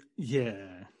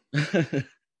 Yeah.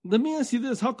 Let me ask you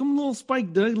this. How come little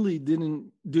Spike Dudley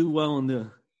didn't do well in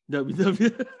the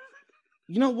WWF?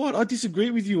 You know what? I disagree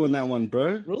with you on that one,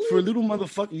 bro. Really? For a little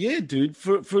motherfucker. Yeah, dude.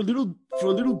 For a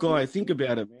little guy, think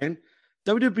about it, man.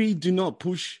 WWE do not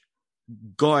push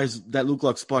guys that look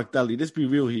like Spike Dudley. Let's be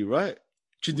real here, right?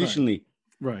 Traditionally.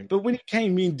 Right. But when he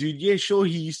came in, dude, yeah, sure,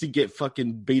 he used to get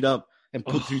fucking beat up and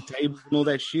put through tables and all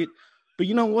that shit. But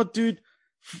you know what, dude?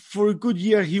 For a good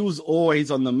year, he was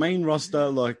always on the main roster,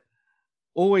 like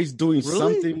always doing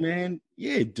something, man.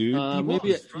 Yeah, dude.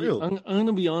 Maybe I'm going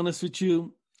to be honest with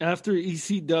you. After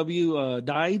ECW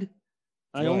died,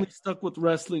 I only stuck with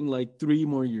wrestling like 3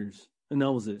 more years, and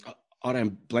that was it. I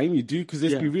don't blame you, dude, because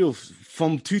let's be real.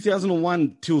 From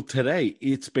 2001 till today,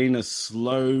 it's been a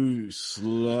slow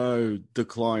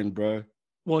decline, bro.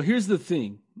 Well, here's the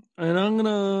thing, and I'm going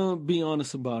to be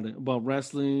honest about it, about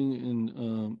wrestling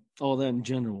and all that in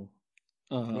general.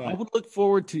 I would look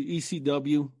forward to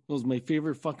ECW. It was my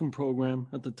favorite fucking program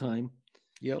at the time.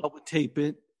 Yep. I would tape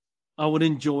it. I would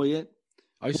enjoy it.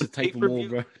 I used to tape them all,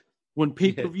 bro. When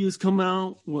pay-per-views come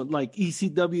out, like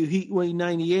ECW Heatwave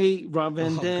 98, Rob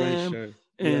Van Dam,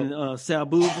 and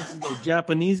Sabu, those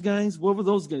Japanese guys. What were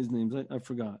those guys' names? I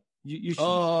forgot. You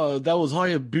should... that was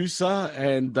Hayabusa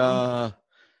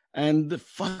and the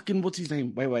fucking, what's his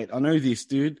name? Wait, I know this,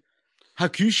 dude.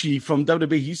 Hakushi from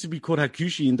WWE. He used to be called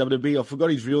Hakushi in WWE. I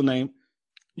forgot his real name.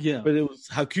 Yeah. But it was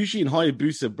Hakushi and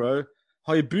Hayabusa, bro.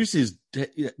 Hayabusa's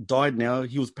died now.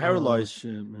 He was paralyzed. Oh,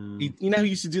 shit, man. He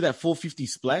used to do that 450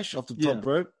 splash off the top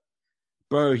rope?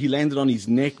 Bro, he landed on his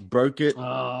neck, broke it,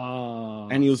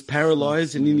 and he was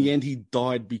paralyzed, and in the end, he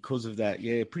died because of that.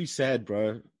 Yeah, pretty sad,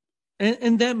 bro.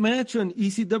 And that match on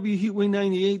ECW Heatwave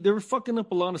 98, they were fucking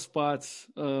up a lot of spots.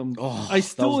 I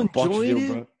still enjoyed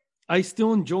it. Bro. I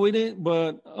still enjoyed it,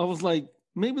 but I was like,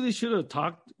 maybe they should have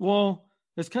talked. Well,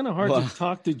 it's kind of hard to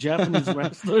talk to Japanese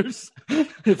wrestlers.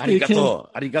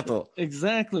 Arigato.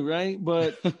 Exactly, right?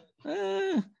 But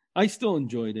I still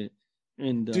enjoyed it.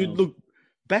 And dude, look,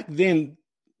 back then,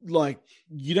 like,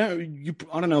 I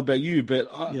don't know about you, but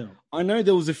I know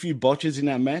there was a few botches in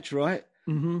that match, right?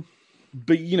 Mm-hmm.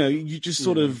 But, you just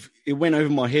sort of, it went over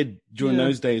my head during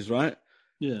those days, right?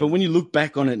 Yeah. But when you look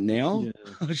back on it now,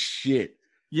 oh, shit.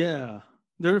 Yeah.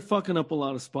 They're fucking up a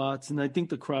lot of spots, and I think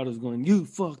the crowd is going, you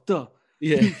fucked up.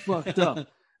 Yeah. You fucked up.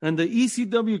 And the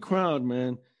ECW crowd,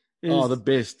 man, is the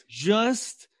best.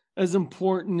 Just as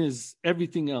important as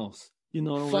everything else.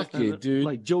 Fuck yeah, dude.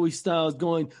 Like Joey Styles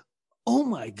going, oh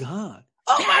my God.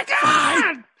 Oh my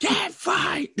God. Can't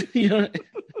fight.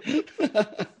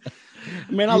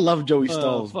 Man, I love Joey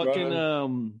Styles, fucking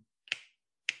bro.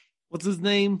 what's his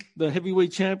name? The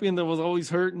heavyweight champion that was always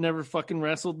hurt and never fucking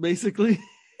wrestled, basically.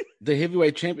 The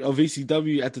heavyweight champion of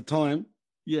ECW at the time.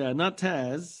 Yeah, not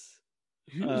Taz.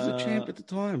 Who was the champ at the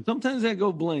time? Sometimes I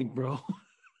go blank, bro.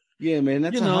 Yeah, man,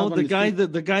 that's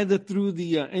the guy that threw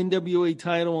the NWA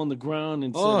title on the ground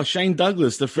and said, Shane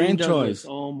Douglas, the franchise. Douglas.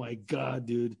 Oh my god,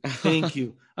 dude! Thank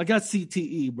you. I got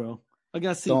CTE, bro. I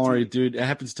got CTE. Don't worry, dude. It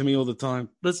happens to me all the time.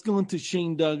 Let's go into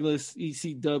Shane Douglas,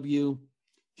 ECW.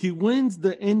 He wins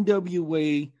the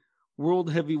NWA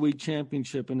World Heavyweight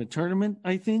Championship in a tournament,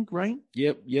 I think, right?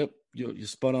 Yep. You're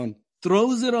spot on.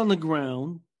 Throws it on the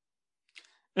ground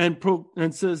and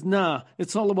says, nah,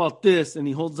 it's all about this. And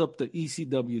he holds up the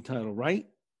ECW title, right?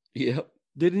 Yep.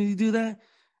 Didn't he do that?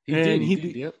 He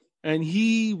did, yep. And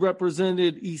he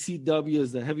represented ECW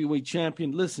as the heavyweight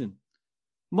champion. Listen,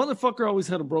 motherfucker always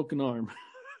had a broken arm.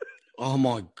 Oh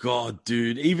my god,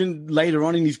 dude! Even later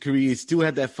on in his career, he still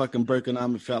had that fucking broken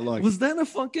arm. It felt like. Was that a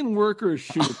fucking work or a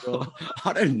shoot, bro?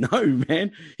 I don't know,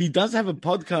 man. He does have a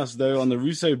podcast though on the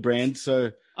Russo brand,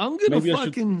 so I'm gonna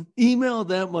fucking email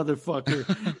that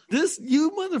motherfucker. You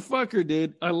motherfucker,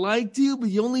 dude. I liked you, but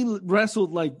you only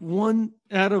wrestled like 1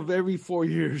 out of every 4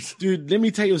 years. Dude, let me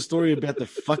tell you a story about the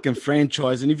fucking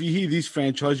franchise. And if you hear this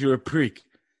franchise, you're a prick.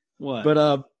 What?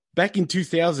 But back in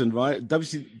 2000, right?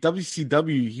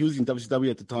 WCW, he was in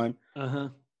WCW at the time.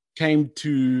 Came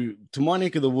to my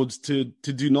neck of the woods to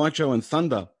do Nitro and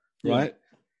Thunder, right?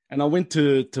 And I went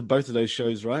to both of those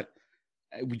shows, right?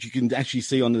 Which you can actually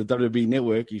see on the WWE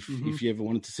network if you ever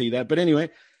wanted to see that. But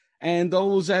anyway, and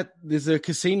there's a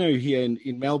casino here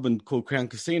in Melbourne called Crown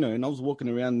Casino, and I was walking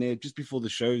around there just before the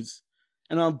shows,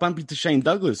 and I bumped into Shane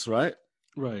Douglas, right?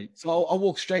 Right. So I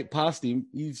walk straight past him.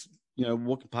 He's,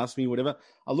 walking past me, whatever.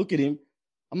 I look at him.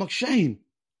 I'm like, Shane,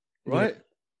 right? Yeah.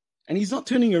 And he's not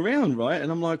turning around, right?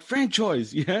 And I'm like,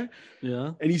 franchise, yeah?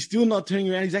 Yeah. And he's still not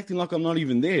turning around. He's acting like I'm not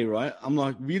even there, right? I'm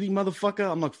like, really,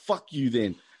 motherfucker? I'm like, fuck you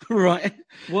then, right?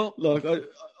 Well, like,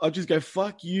 I just go,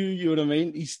 fuck you, you know what I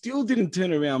mean? He still didn't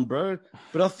turn around, bro.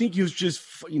 But I think he was just,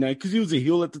 because he was a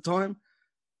heel at the time,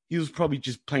 he was probably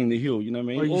just playing the heel, you know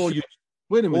what I mean?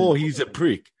 Wait a minute. Or he's a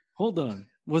prick. Hold on.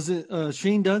 Was it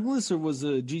Shane Douglas or was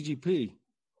it GGP?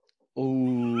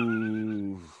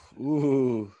 Ooh.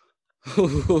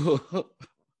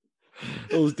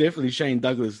 It was definitely Shane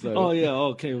Douglas, though. Oh, yeah.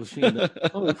 Okay. It was Shane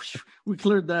Douglas. We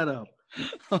cleared that up.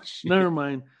 Oh, shit. Never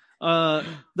mind.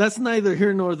 That's neither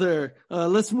here nor there.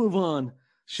 Let's move on.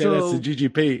 Shout out to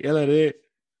GGP. LRA.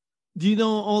 Do you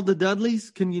know all the Dudleys?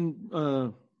 Can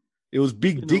you? It was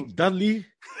Big Dick Dudley.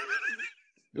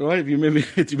 Right, if you remember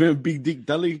Big Dick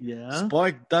Dudley, yeah,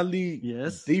 Spike Dudley,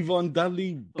 yes, Devon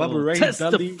Dudley, Bubba Ray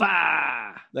testify. Dudley.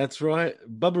 That's right,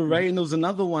 Bubba Ray, and there was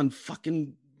another one.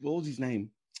 Fucking, what was his name?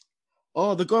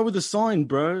 Oh, the guy with the sign,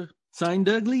 bro. Sign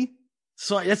Dudley.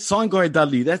 That's Sign Guy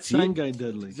Dudley. That's Sign it. Guy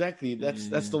Dudley. Exactly.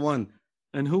 That's the one.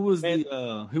 And who was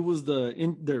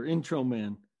their intro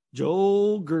man?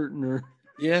 Joel Gertner.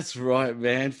 Yes, right,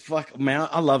 man. Fuck, man.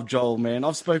 I love Joel, man.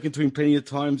 I've spoken to him plenty of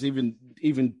times, even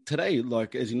today,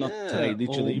 like as in not today,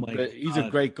 literally. But he's a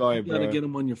great guy, bro. You gotta get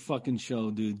him on your fucking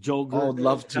show, dude. Joel Gertner. I'd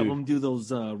love to have him do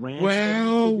those ranch.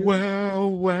 Well.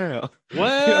 Well.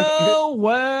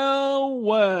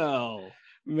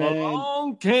 Man.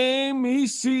 Along came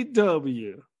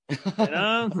ECW.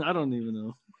 And I don't even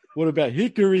know. What about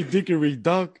Hickory Dickory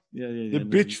Dock? Yeah. The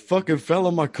bitch fucking fell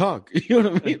on my cock. You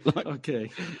know what I mean? Like, okay.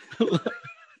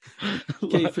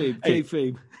 Kayfabe.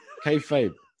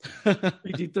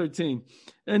 PG-13.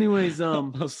 Anyways,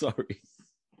 I'm sorry.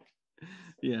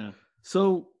 Yeah.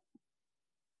 So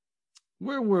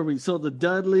where were we? So the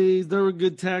Dudleys, they were a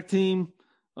good tag team.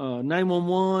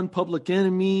 911, Public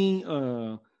Enemy,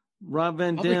 Rob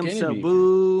Van Dam,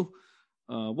 Sabu.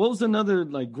 What was another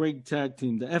great tag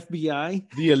team? The FBI,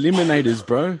 the Eliminators,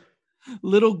 bro.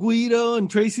 Little Guido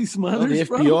and Tracy Smothers, the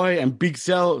FBI, bro? and Big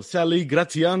Sally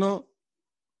Graziano.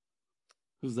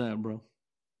 Who's that, bro?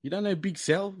 You don't know Big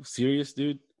Sal? Serious,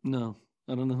 dude? No,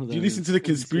 I don't know who that is. Do you listen to the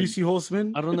Conspiracy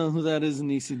Horsemen? I don't know who that is in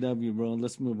ECW, bro.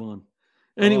 Let's move on.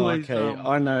 Anyway, okay,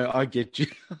 I know, I get you.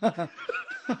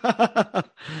 I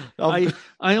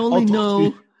only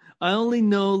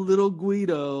know Little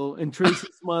Guido and Tracy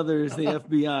Smothers, the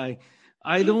FBI.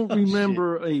 I don't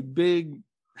remember a Big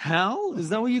Hal. Is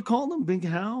that what you call him, Big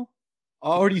Hal? I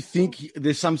already think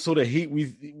there's some sort of heat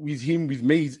with him, with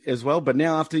me as well. But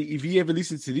now, if he ever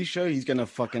listens to this show, he's gonna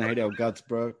fucking hate our guts,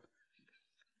 bro.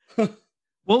 What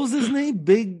was his name?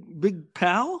 Big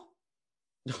Pal?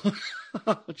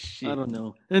 Oh, shit. I don't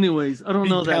know. Anyways, I don't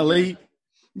know that Pally. guy.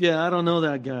 Yeah, I don't know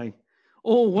that guy.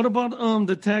 Oh, what about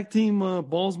the tag team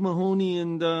Balls Mahoney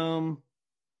and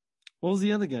What was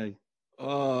the other guy?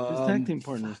 His tag team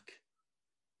partner. Fuck.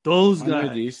 Those I know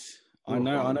guys. this. I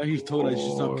know he's told us, it's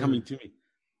just not coming to me.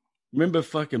 Remember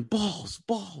fucking balls.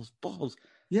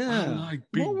 Yeah. I like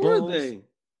big what balls. were they?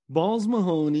 Balls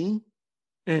Mahoney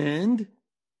and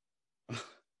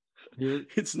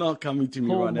It's not coming to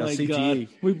me right now. my CTE. God.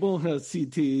 We both have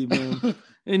CTE, man.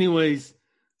 Anyways,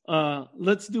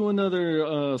 let's do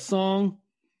another song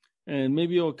and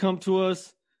maybe it'll come to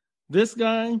us. This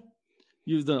guy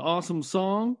used an awesome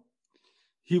song.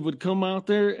 He would come out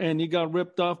there and he got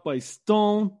ripped off by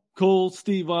Stone Cold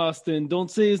Steve Austin.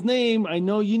 Don't say his name. I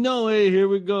know you know it. Here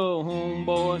we go,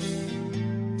 homeboy.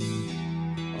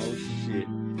 Oh, shit.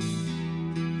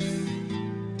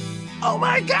 Oh,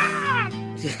 my God.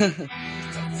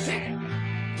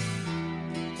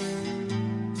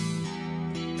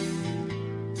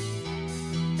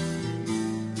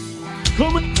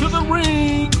 Coming to the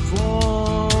ring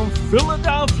from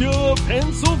Philadelphia,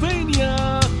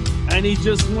 Pennsylvania. And he's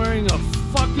just wearing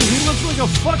he looks like a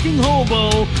fucking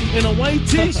hobo in a white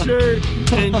t-shirt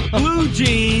and blue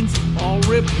jeans, all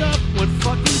ripped up with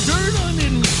fucking dirt on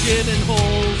it and shit and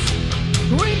holes.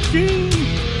 Drinking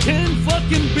 10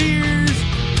 fucking beers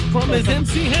from his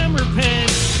MC Hammer pen.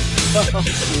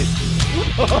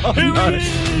 Here he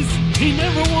is. He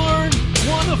never won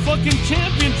a fucking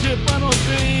championship, I don't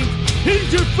think.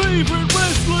 He's your favorite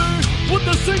wrestler with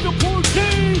the Singapore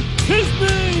King. His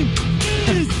name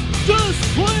is just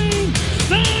plain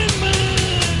Sandman.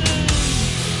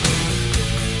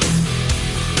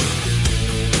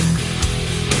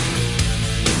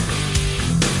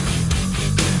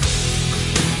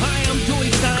 Hi, I'm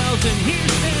Joey Styles, and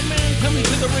here's Sandman coming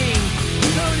to the ring.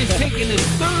 He's already taken his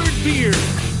third beer.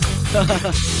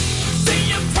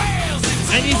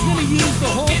 And he's going to use the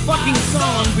whole fucking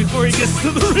song before he gets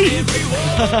to the ring.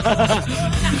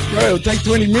 Bro, it'll take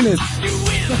 20 minutes.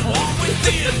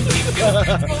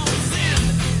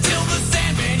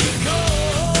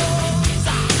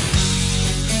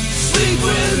 Sleep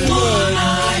with one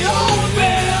eye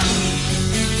open,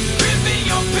 gripping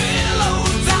your pillow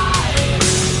tight.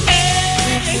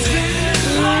 Exit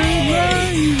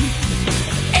lane,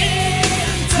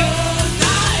 and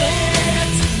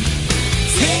tonight,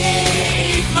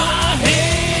 take my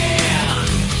hand,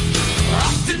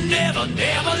 off to never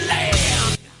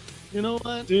land. You know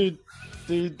what? Dude,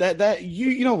 that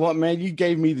you know what, man? You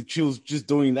gave me the chills just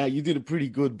doing that. You did it pretty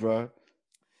good, bro.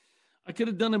 I could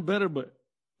have done it better, but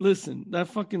listen, that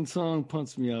fucking song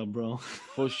punts me out, bro.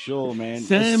 For sure, man.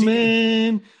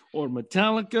 Sandman or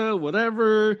Metallica,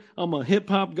 whatever. I'm a hip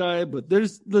hop guy, but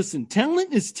listen,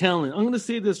 talent is talent. I'm going to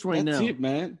say this right now. That's it,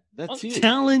 man. That's it.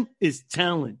 Talent is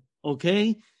talent,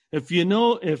 okay? If you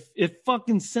know, if it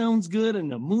fucking sounds good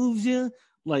and it moves you,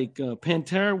 like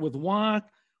Pantera with Walk,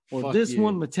 or Fuck this yeah.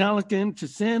 one, Metallica into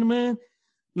Sandman,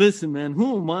 listen, man,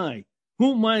 who am I?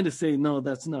 Who am I to say, no,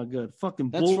 that's not good? Fucking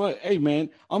That's bull. right. Hey,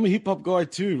 man, I'm a hip hop guy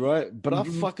too, right? But I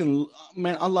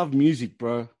love music,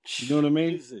 bro. You know what I mean?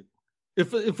 Music.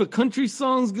 If a country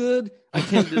song's good, I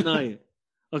can't deny it.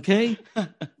 Okay?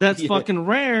 That's fucking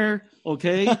rare,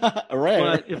 okay? Rare.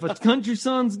 But if a country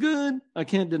song's good, I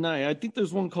can't deny it. I think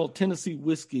there's one called Tennessee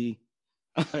Whiskey,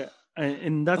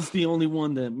 and that's the only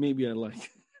one that maybe I like.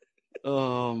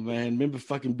 Oh, man. Remember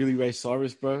fucking Billy Ray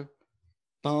Cyrus, bro?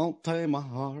 Don't take my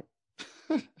heart.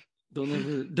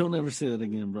 Don't ever say that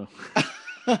again, bro.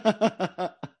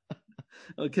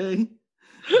 Okay?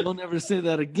 Don't ever say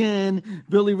that again.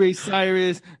 Billy Ray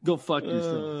Cyrus, go fuck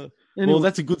yourself. Anyway, Well,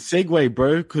 that's a good segue,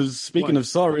 bro, because speaking of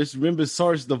Cyrus, remember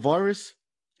Cyrus the Virus?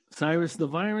 Cyrus the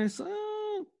Virus?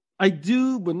 I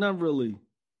do, but not really.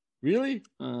 Really?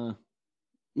 Uh,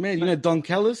 Man, you know Don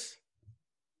Callis?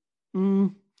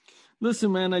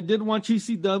 Listen, man, I did watch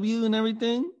ECW and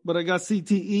everything, but I got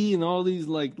CTE and all these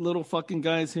like little fucking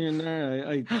guys here and there.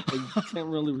 I can't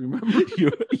really remember.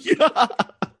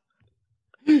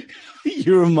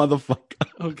 You're a motherfucker.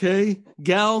 Okay,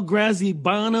 Gal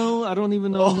Graziano. I don't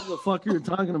even know who the fuck you're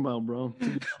talking about, bro.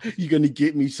 You're gonna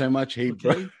get me so much hate,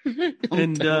 Okay. bro.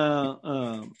 And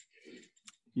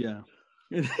yeah.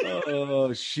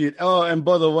 Oh shit. Oh, and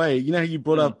by the way, you know how you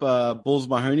brought up Balls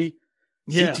Mahoney?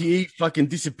 Yeah. CTE fucking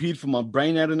disappeared from my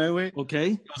brain out of nowhere.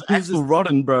 Okay. It was Axel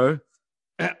Rotten, bro.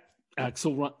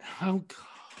 Axel Rotten. Oh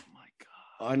my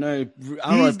god. I know.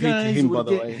 RIP to him, by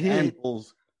the way. hit. And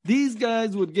Balls. These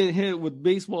guys would get hit with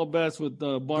baseball bats with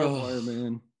barbed wire,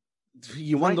 man.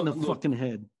 You Right wonder, in the fucking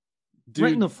head. dude,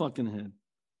 Right in the fucking head.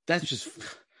 That's just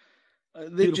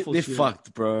Beautiful they're shit.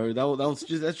 fucked, bro. That's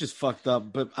just fucked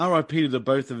up. But RIP to the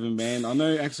both of them, man. I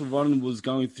know Axel Rotten was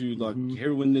going through like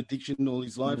heroin addiction all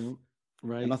his life,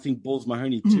 Right. and I think Balls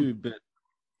Mahoney too. But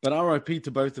RIP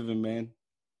to both of them, man.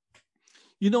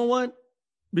 You know what?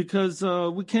 Because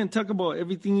we can't talk about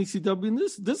everything ECW, and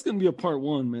this is going to be a part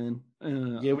one, man.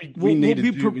 Yeah, we'll need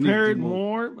be to do, prepared we need to do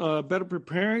more, better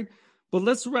prepared. But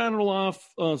let's rattle off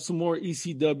some more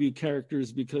ECW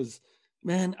characters because,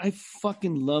 man, I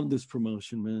fucking love this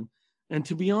promotion, man. And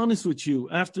to be honest with you,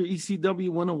 after ECW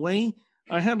went away,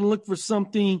 I had to look for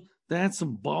something that had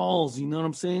some balls. You know what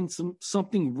I'm saying?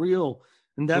 Something real.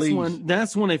 And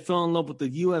that's when I fell in love with the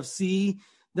UFC.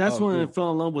 That's when I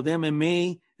fell in love with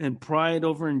MMA and Pride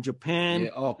over in Japan.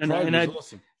 Yeah, Pride was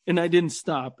awesome. And I didn't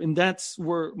stop. And that's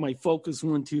where my focus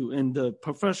went to. And the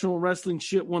professional wrestling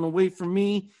shit went away from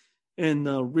me. And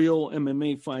the real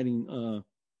MMA fighting,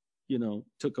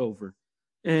 took over.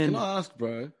 And can I ask,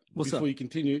 bro, before up? you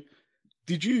continue,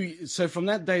 so from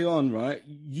that day on, right,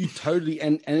 you totally,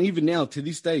 and even now to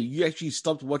this day, you actually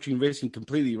stopped watching wrestling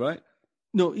completely, right?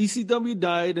 No, ECW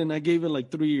died and I gave it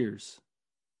like 3 years.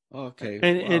 Okay.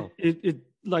 And wow. it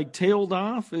like tailed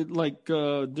off. It like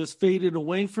just faded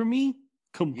away from me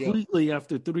completely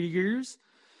after 3 years.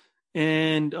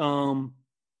 And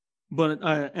but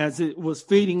as it was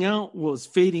fading up,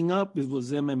 it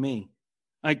was MMA.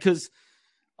 Because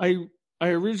I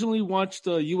originally watched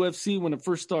UFC when it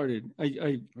first started.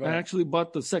 I actually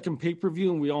bought the second pay-per-view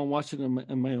and we all watched it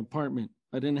in my apartment.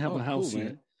 I didn't have a house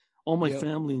yet. All my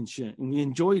family and shit, and we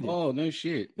enjoyed it. Oh, no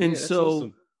shit. And that's so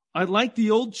awesome. I liked the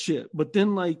old shit, but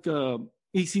then like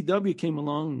ECW came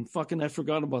along and fucking I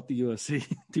forgot about the UFC,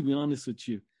 to be honest with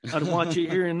you. I'd watch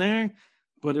it here and there,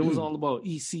 but it was all about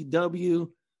ECW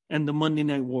and the Monday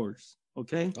Night Wars.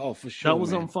 Okay. Oh, for sure. That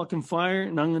was on fucking fire,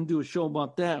 and I'm gonna do a show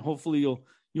about that. Hopefully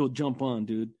you'll jump on,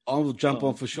 dude. I will jump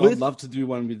on for sure. I'd love to do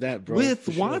one with that, bro.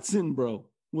 With Watson, bro.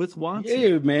 With Watson.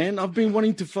 Yeah, man. I've been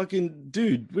wanting to fucking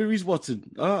dude. Where is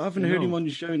Watson? I haven't heard him on the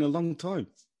show in a long time.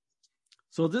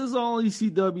 So this is all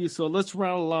ECW. So let's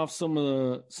rattle off some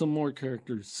more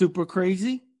characters. Super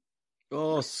Crazy.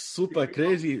 Oh, Super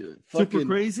Crazy. Super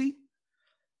Crazy,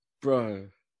 bro.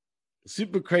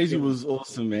 Super Crazy was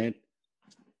awesome, man.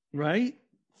 Right?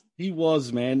 He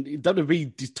was, man.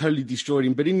 WWE totally destroyed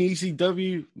him, but in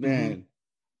ECW, man,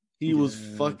 he was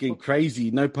fucking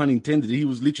crazy. No pun intended. He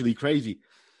was literally crazy.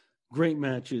 Great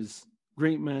matches,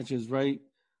 right?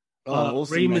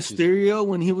 Awesome Rey matches. Mysterio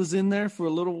when he was in there for a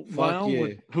little while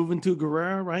with Juventud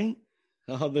Guerrera, right?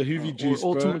 Oh, the Hoovy Juice,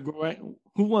 Ultimate bro. Guerrera.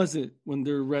 Who was it when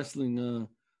they're wrestling,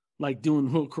 like doing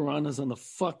hurricanranas on the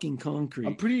fucking concrete?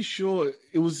 I'm pretty sure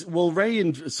it was. Well, Ray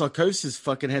and Psychosis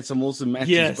fucking had some awesome matches,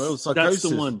 yes, bro. Psychosis.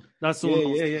 That's the one. That's the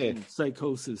one. Yeah.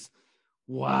 Psychosis.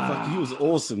 Wow. Fuck, he was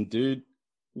awesome, dude.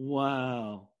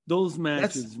 Wow. Those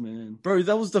matches, man. Bro,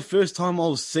 that was the first time I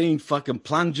was seeing fucking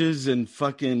plunges and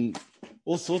fucking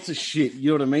all sorts of shit.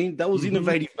 You know what I mean? That was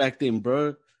innovative back then,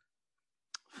 bro.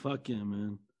 Fuck yeah,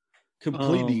 man.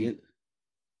 Completely.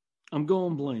 I'm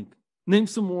going blank. Name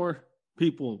some more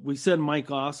people. We said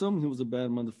Mike Awesome. He was a bad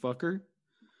motherfucker.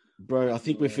 Bro, I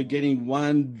think we're forgetting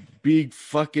one big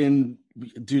fucking...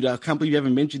 Dude, I can't believe you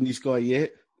haven't mentioned this guy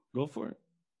yet. Go for it.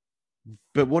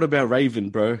 But what about Raven,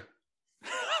 bro?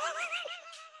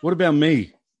 What about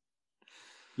me?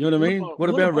 You know what I mean?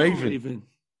 What about Raven?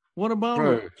 What about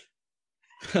bro?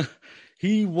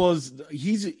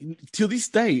 He's till this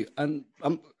day, and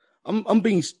I'm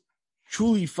being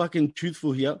truly fucking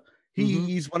truthful here.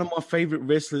 He is one of my favorite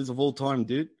wrestlers of all time,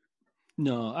 dude.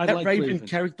 No, I that like Raven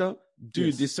character, dude.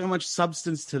 Yes. There's so much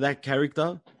substance to that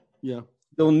character. Yeah,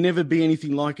 there'll never be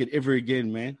anything like it ever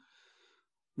again, man.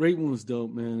 Raven was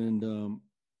dope, man, and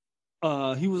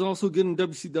he was also good in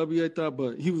WCW, I thought,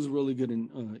 but he was really good in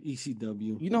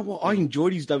ECW. You know what? I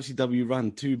enjoyed his WCW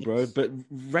run too, bro. Yes. But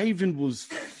Raven was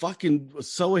fucking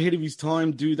so ahead of his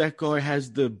time, dude. That guy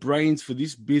has the brains for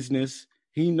this business.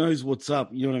 He knows what's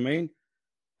up. You know what I mean?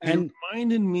 And it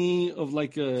reminded me of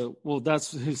like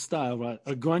that's his style, right?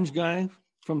 A grunge guy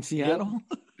from Seattle.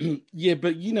 Yeah,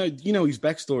 but you know his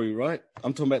backstory, right?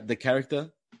 I'm talking about the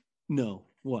character. No,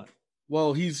 what?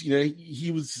 Well,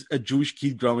 he was a Jewish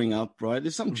kid growing up, right?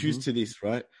 There's some truth to this,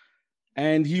 right?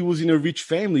 And he was in a rich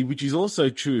family, which is also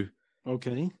true.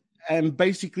 Okay. And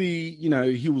basically,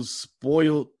 he was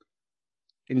spoiled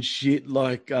and shit,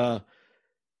 like, but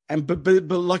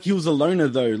like he was a loner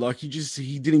though. Like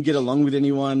he didn't get along with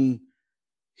anyone.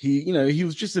 He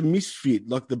was just a misfit,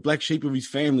 like the black sheep of his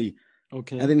family.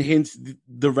 Okay. And then hence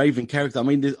the Raven character. I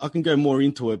mean, I can go more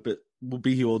into it, but we'll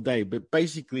be here all day. But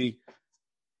basically,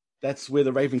 that's where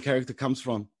the Raven character comes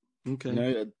from.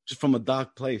 Okay. Just from a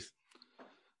dark place.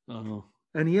 Oh,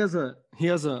 and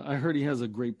I heard he has a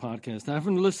great podcast. I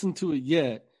haven't listened to it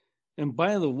yet. And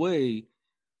by the way,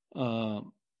 I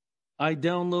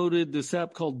downloaded this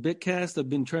app called Bitcast. I've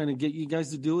been trying to get you guys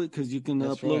to do it because you can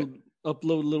upload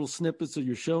upload little snippets of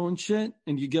your show and shit,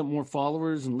 and you get more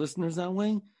followers and listeners that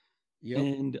way. Yep.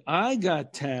 And I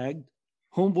got tagged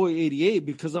Homeboy 88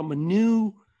 because I'm a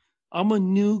new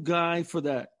guy for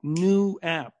that new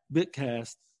app,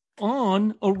 Bitcast,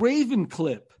 on a Raven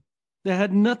clip that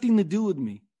had nothing to do with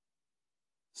me.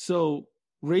 So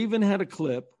Raven had a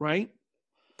clip, right?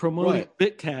 Promoting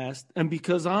Bitcast. And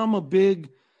because I'm a big,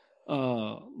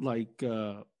 I'm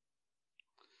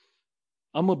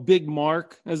a big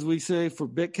mark, as we say, for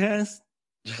Bitcast.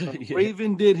 Yeah.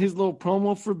 Raven did his little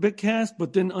promo for Bitcast,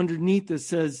 but then underneath it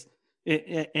says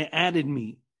it added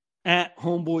me at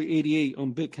Homeboy88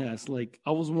 on Bitcast. Like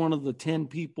I was one of the 10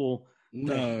 people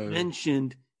that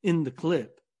mentioned in the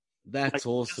clip. That's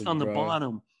awesome, just on the bro.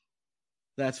 bottom.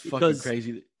 That's fucking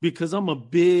crazy. Because I'm a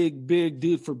big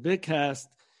dude for Bitcast,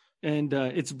 and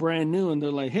it's brand new, and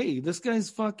they're like, hey, this guy's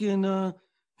fucking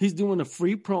he's doing a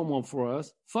free promo for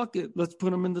us. Fuck it, let's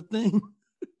put him in the thing.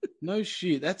 No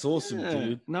shit, that's awesome,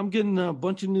 dude. And I'm getting a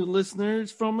bunch of new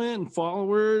listeners from it and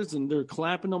followers, and they're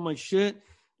clapping on my shit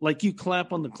like you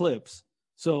clap on the clips.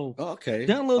 So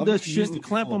download that shit and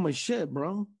clap on my shit,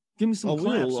 bro. Give me some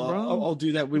claps, bro. I'll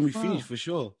do that when we finish for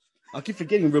sure. I keep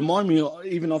forgetting. Remind me,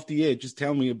 even off the air. Just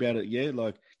tell me about it. Yeah,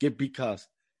 like get Bitcast.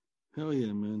 Hell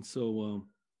yeah, man. So,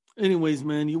 anyways,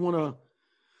 man,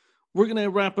 we're gonna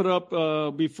wrap it up.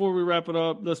 Before we wrap it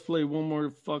up, let's play one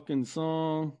more fucking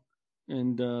song.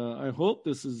 And I hope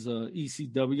this is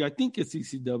ECW. I think it's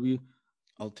ECW.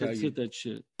 Let's hit that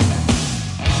shit.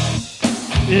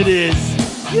 It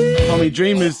is. Tommy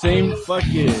Dreamer's theme. Fuck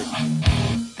yeah.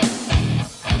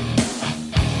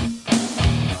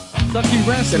 Sucky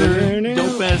Wrestler.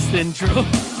 Dope ass intro.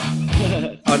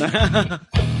 Oh, no.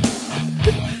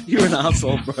 You're an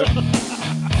asshole, bro.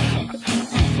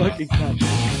 Fucking cunt.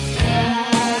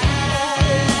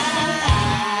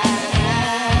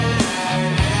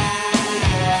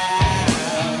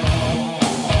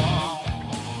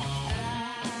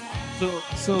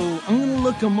 So I'm gonna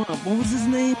look him up. What was his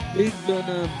name? Big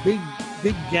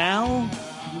Gal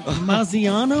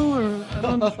Maziano, or I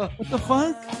don't know, what the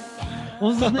fuck? What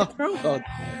was his name, bro?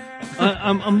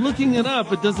 I'm looking it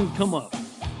up. It doesn't come up.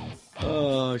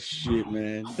 Oh shit,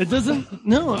 man! It doesn't.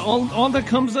 No, all that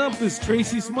comes up is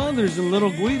Tracy Smothers and Little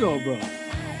Guido, bro.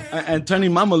 And Tony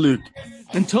Mamaluke.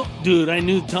 And dude, I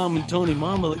knew Tom and Tony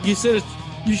Mamaluke.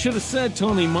 You should have said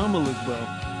Tony Mamaluke, bro.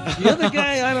 The other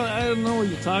guy, I don't know what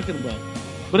you're talking about.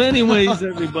 But anyways,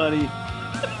 everybody.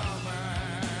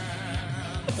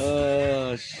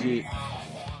 Oh shit,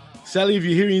 Sally, if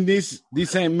you're hearing this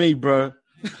ain't me, bro.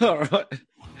 All right.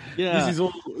 Yeah. This is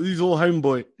all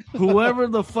Homeboy. Whoever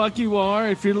the fuck you are,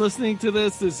 if you're listening to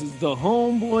this is the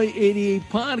Homeboy 88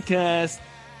 podcast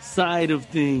side of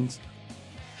things.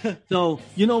 So,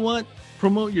 you know what?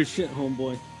 Promote your shit,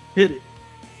 Homeboy. Hit it.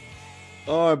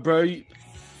 All right, bro.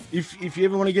 If you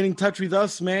ever want to get in touch with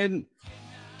us, man,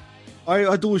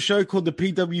 I do a show called the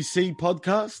PWC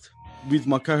podcast with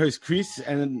my co-host Chris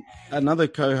and another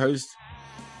co-host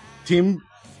Tim.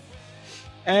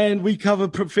 And we cover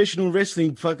professional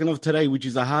wrestling fucking of today, which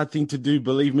is a hard thing to do,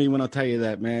 believe me when I tell you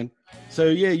that, man. So,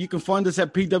 yeah, you can find us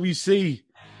at PWC-show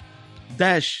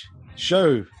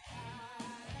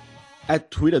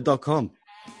at twitter.com.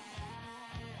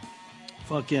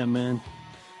 Fuck yeah, man.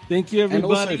 Thank you,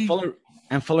 everybody. And also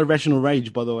follow Rational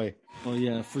Rage, by the way. Oh,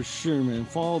 yeah, for sure, man.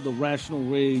 Follow the Rational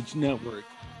Rage Network.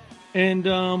 And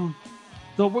so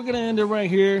we're going to end it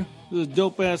right here. This is a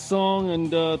dope-ass song,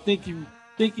 and thank you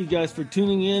guys for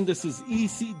tuning in. This is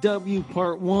ECW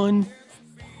Part 1.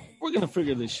 We're going to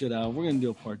figure this shit out. We're going to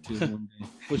do a Part 2 one day.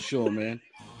 For sure, man.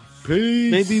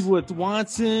 Peace. Maybe with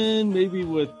Watson, maybe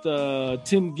with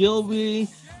Tim Gilby,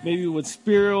 maybe with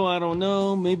Spiro, I don't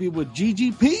know. Maybe with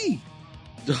GGP.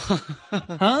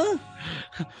 Huh?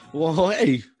 Well,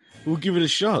 hey, we'll give it a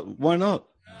shot. Why not?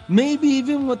 Maybe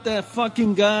even with that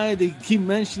fucking guy they keep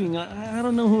mentioning. I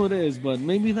don't know who it is, but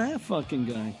maybe that fucking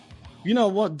guy. You know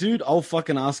what, dude? I'll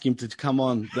fucking ask him to come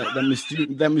on.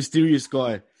 That mysterious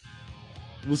guy.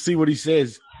 We'll see what he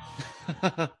says.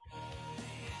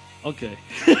 Okay.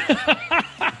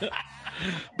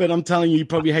 But I'm telling you, he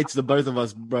probably hates the both of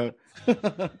us, bro.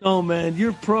 Oh, man.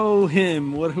 You're pro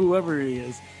him, whoever he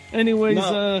is.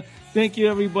 Anyways, thank you,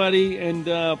 everybody. And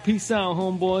peace out,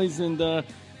 homeboys. And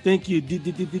thank you,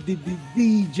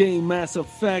 DJ Mass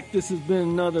Effect. This has been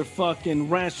another fucking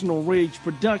Rational Rage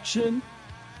production.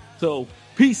 So,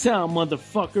 peace out,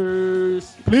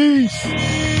 motherfuckers. Peace.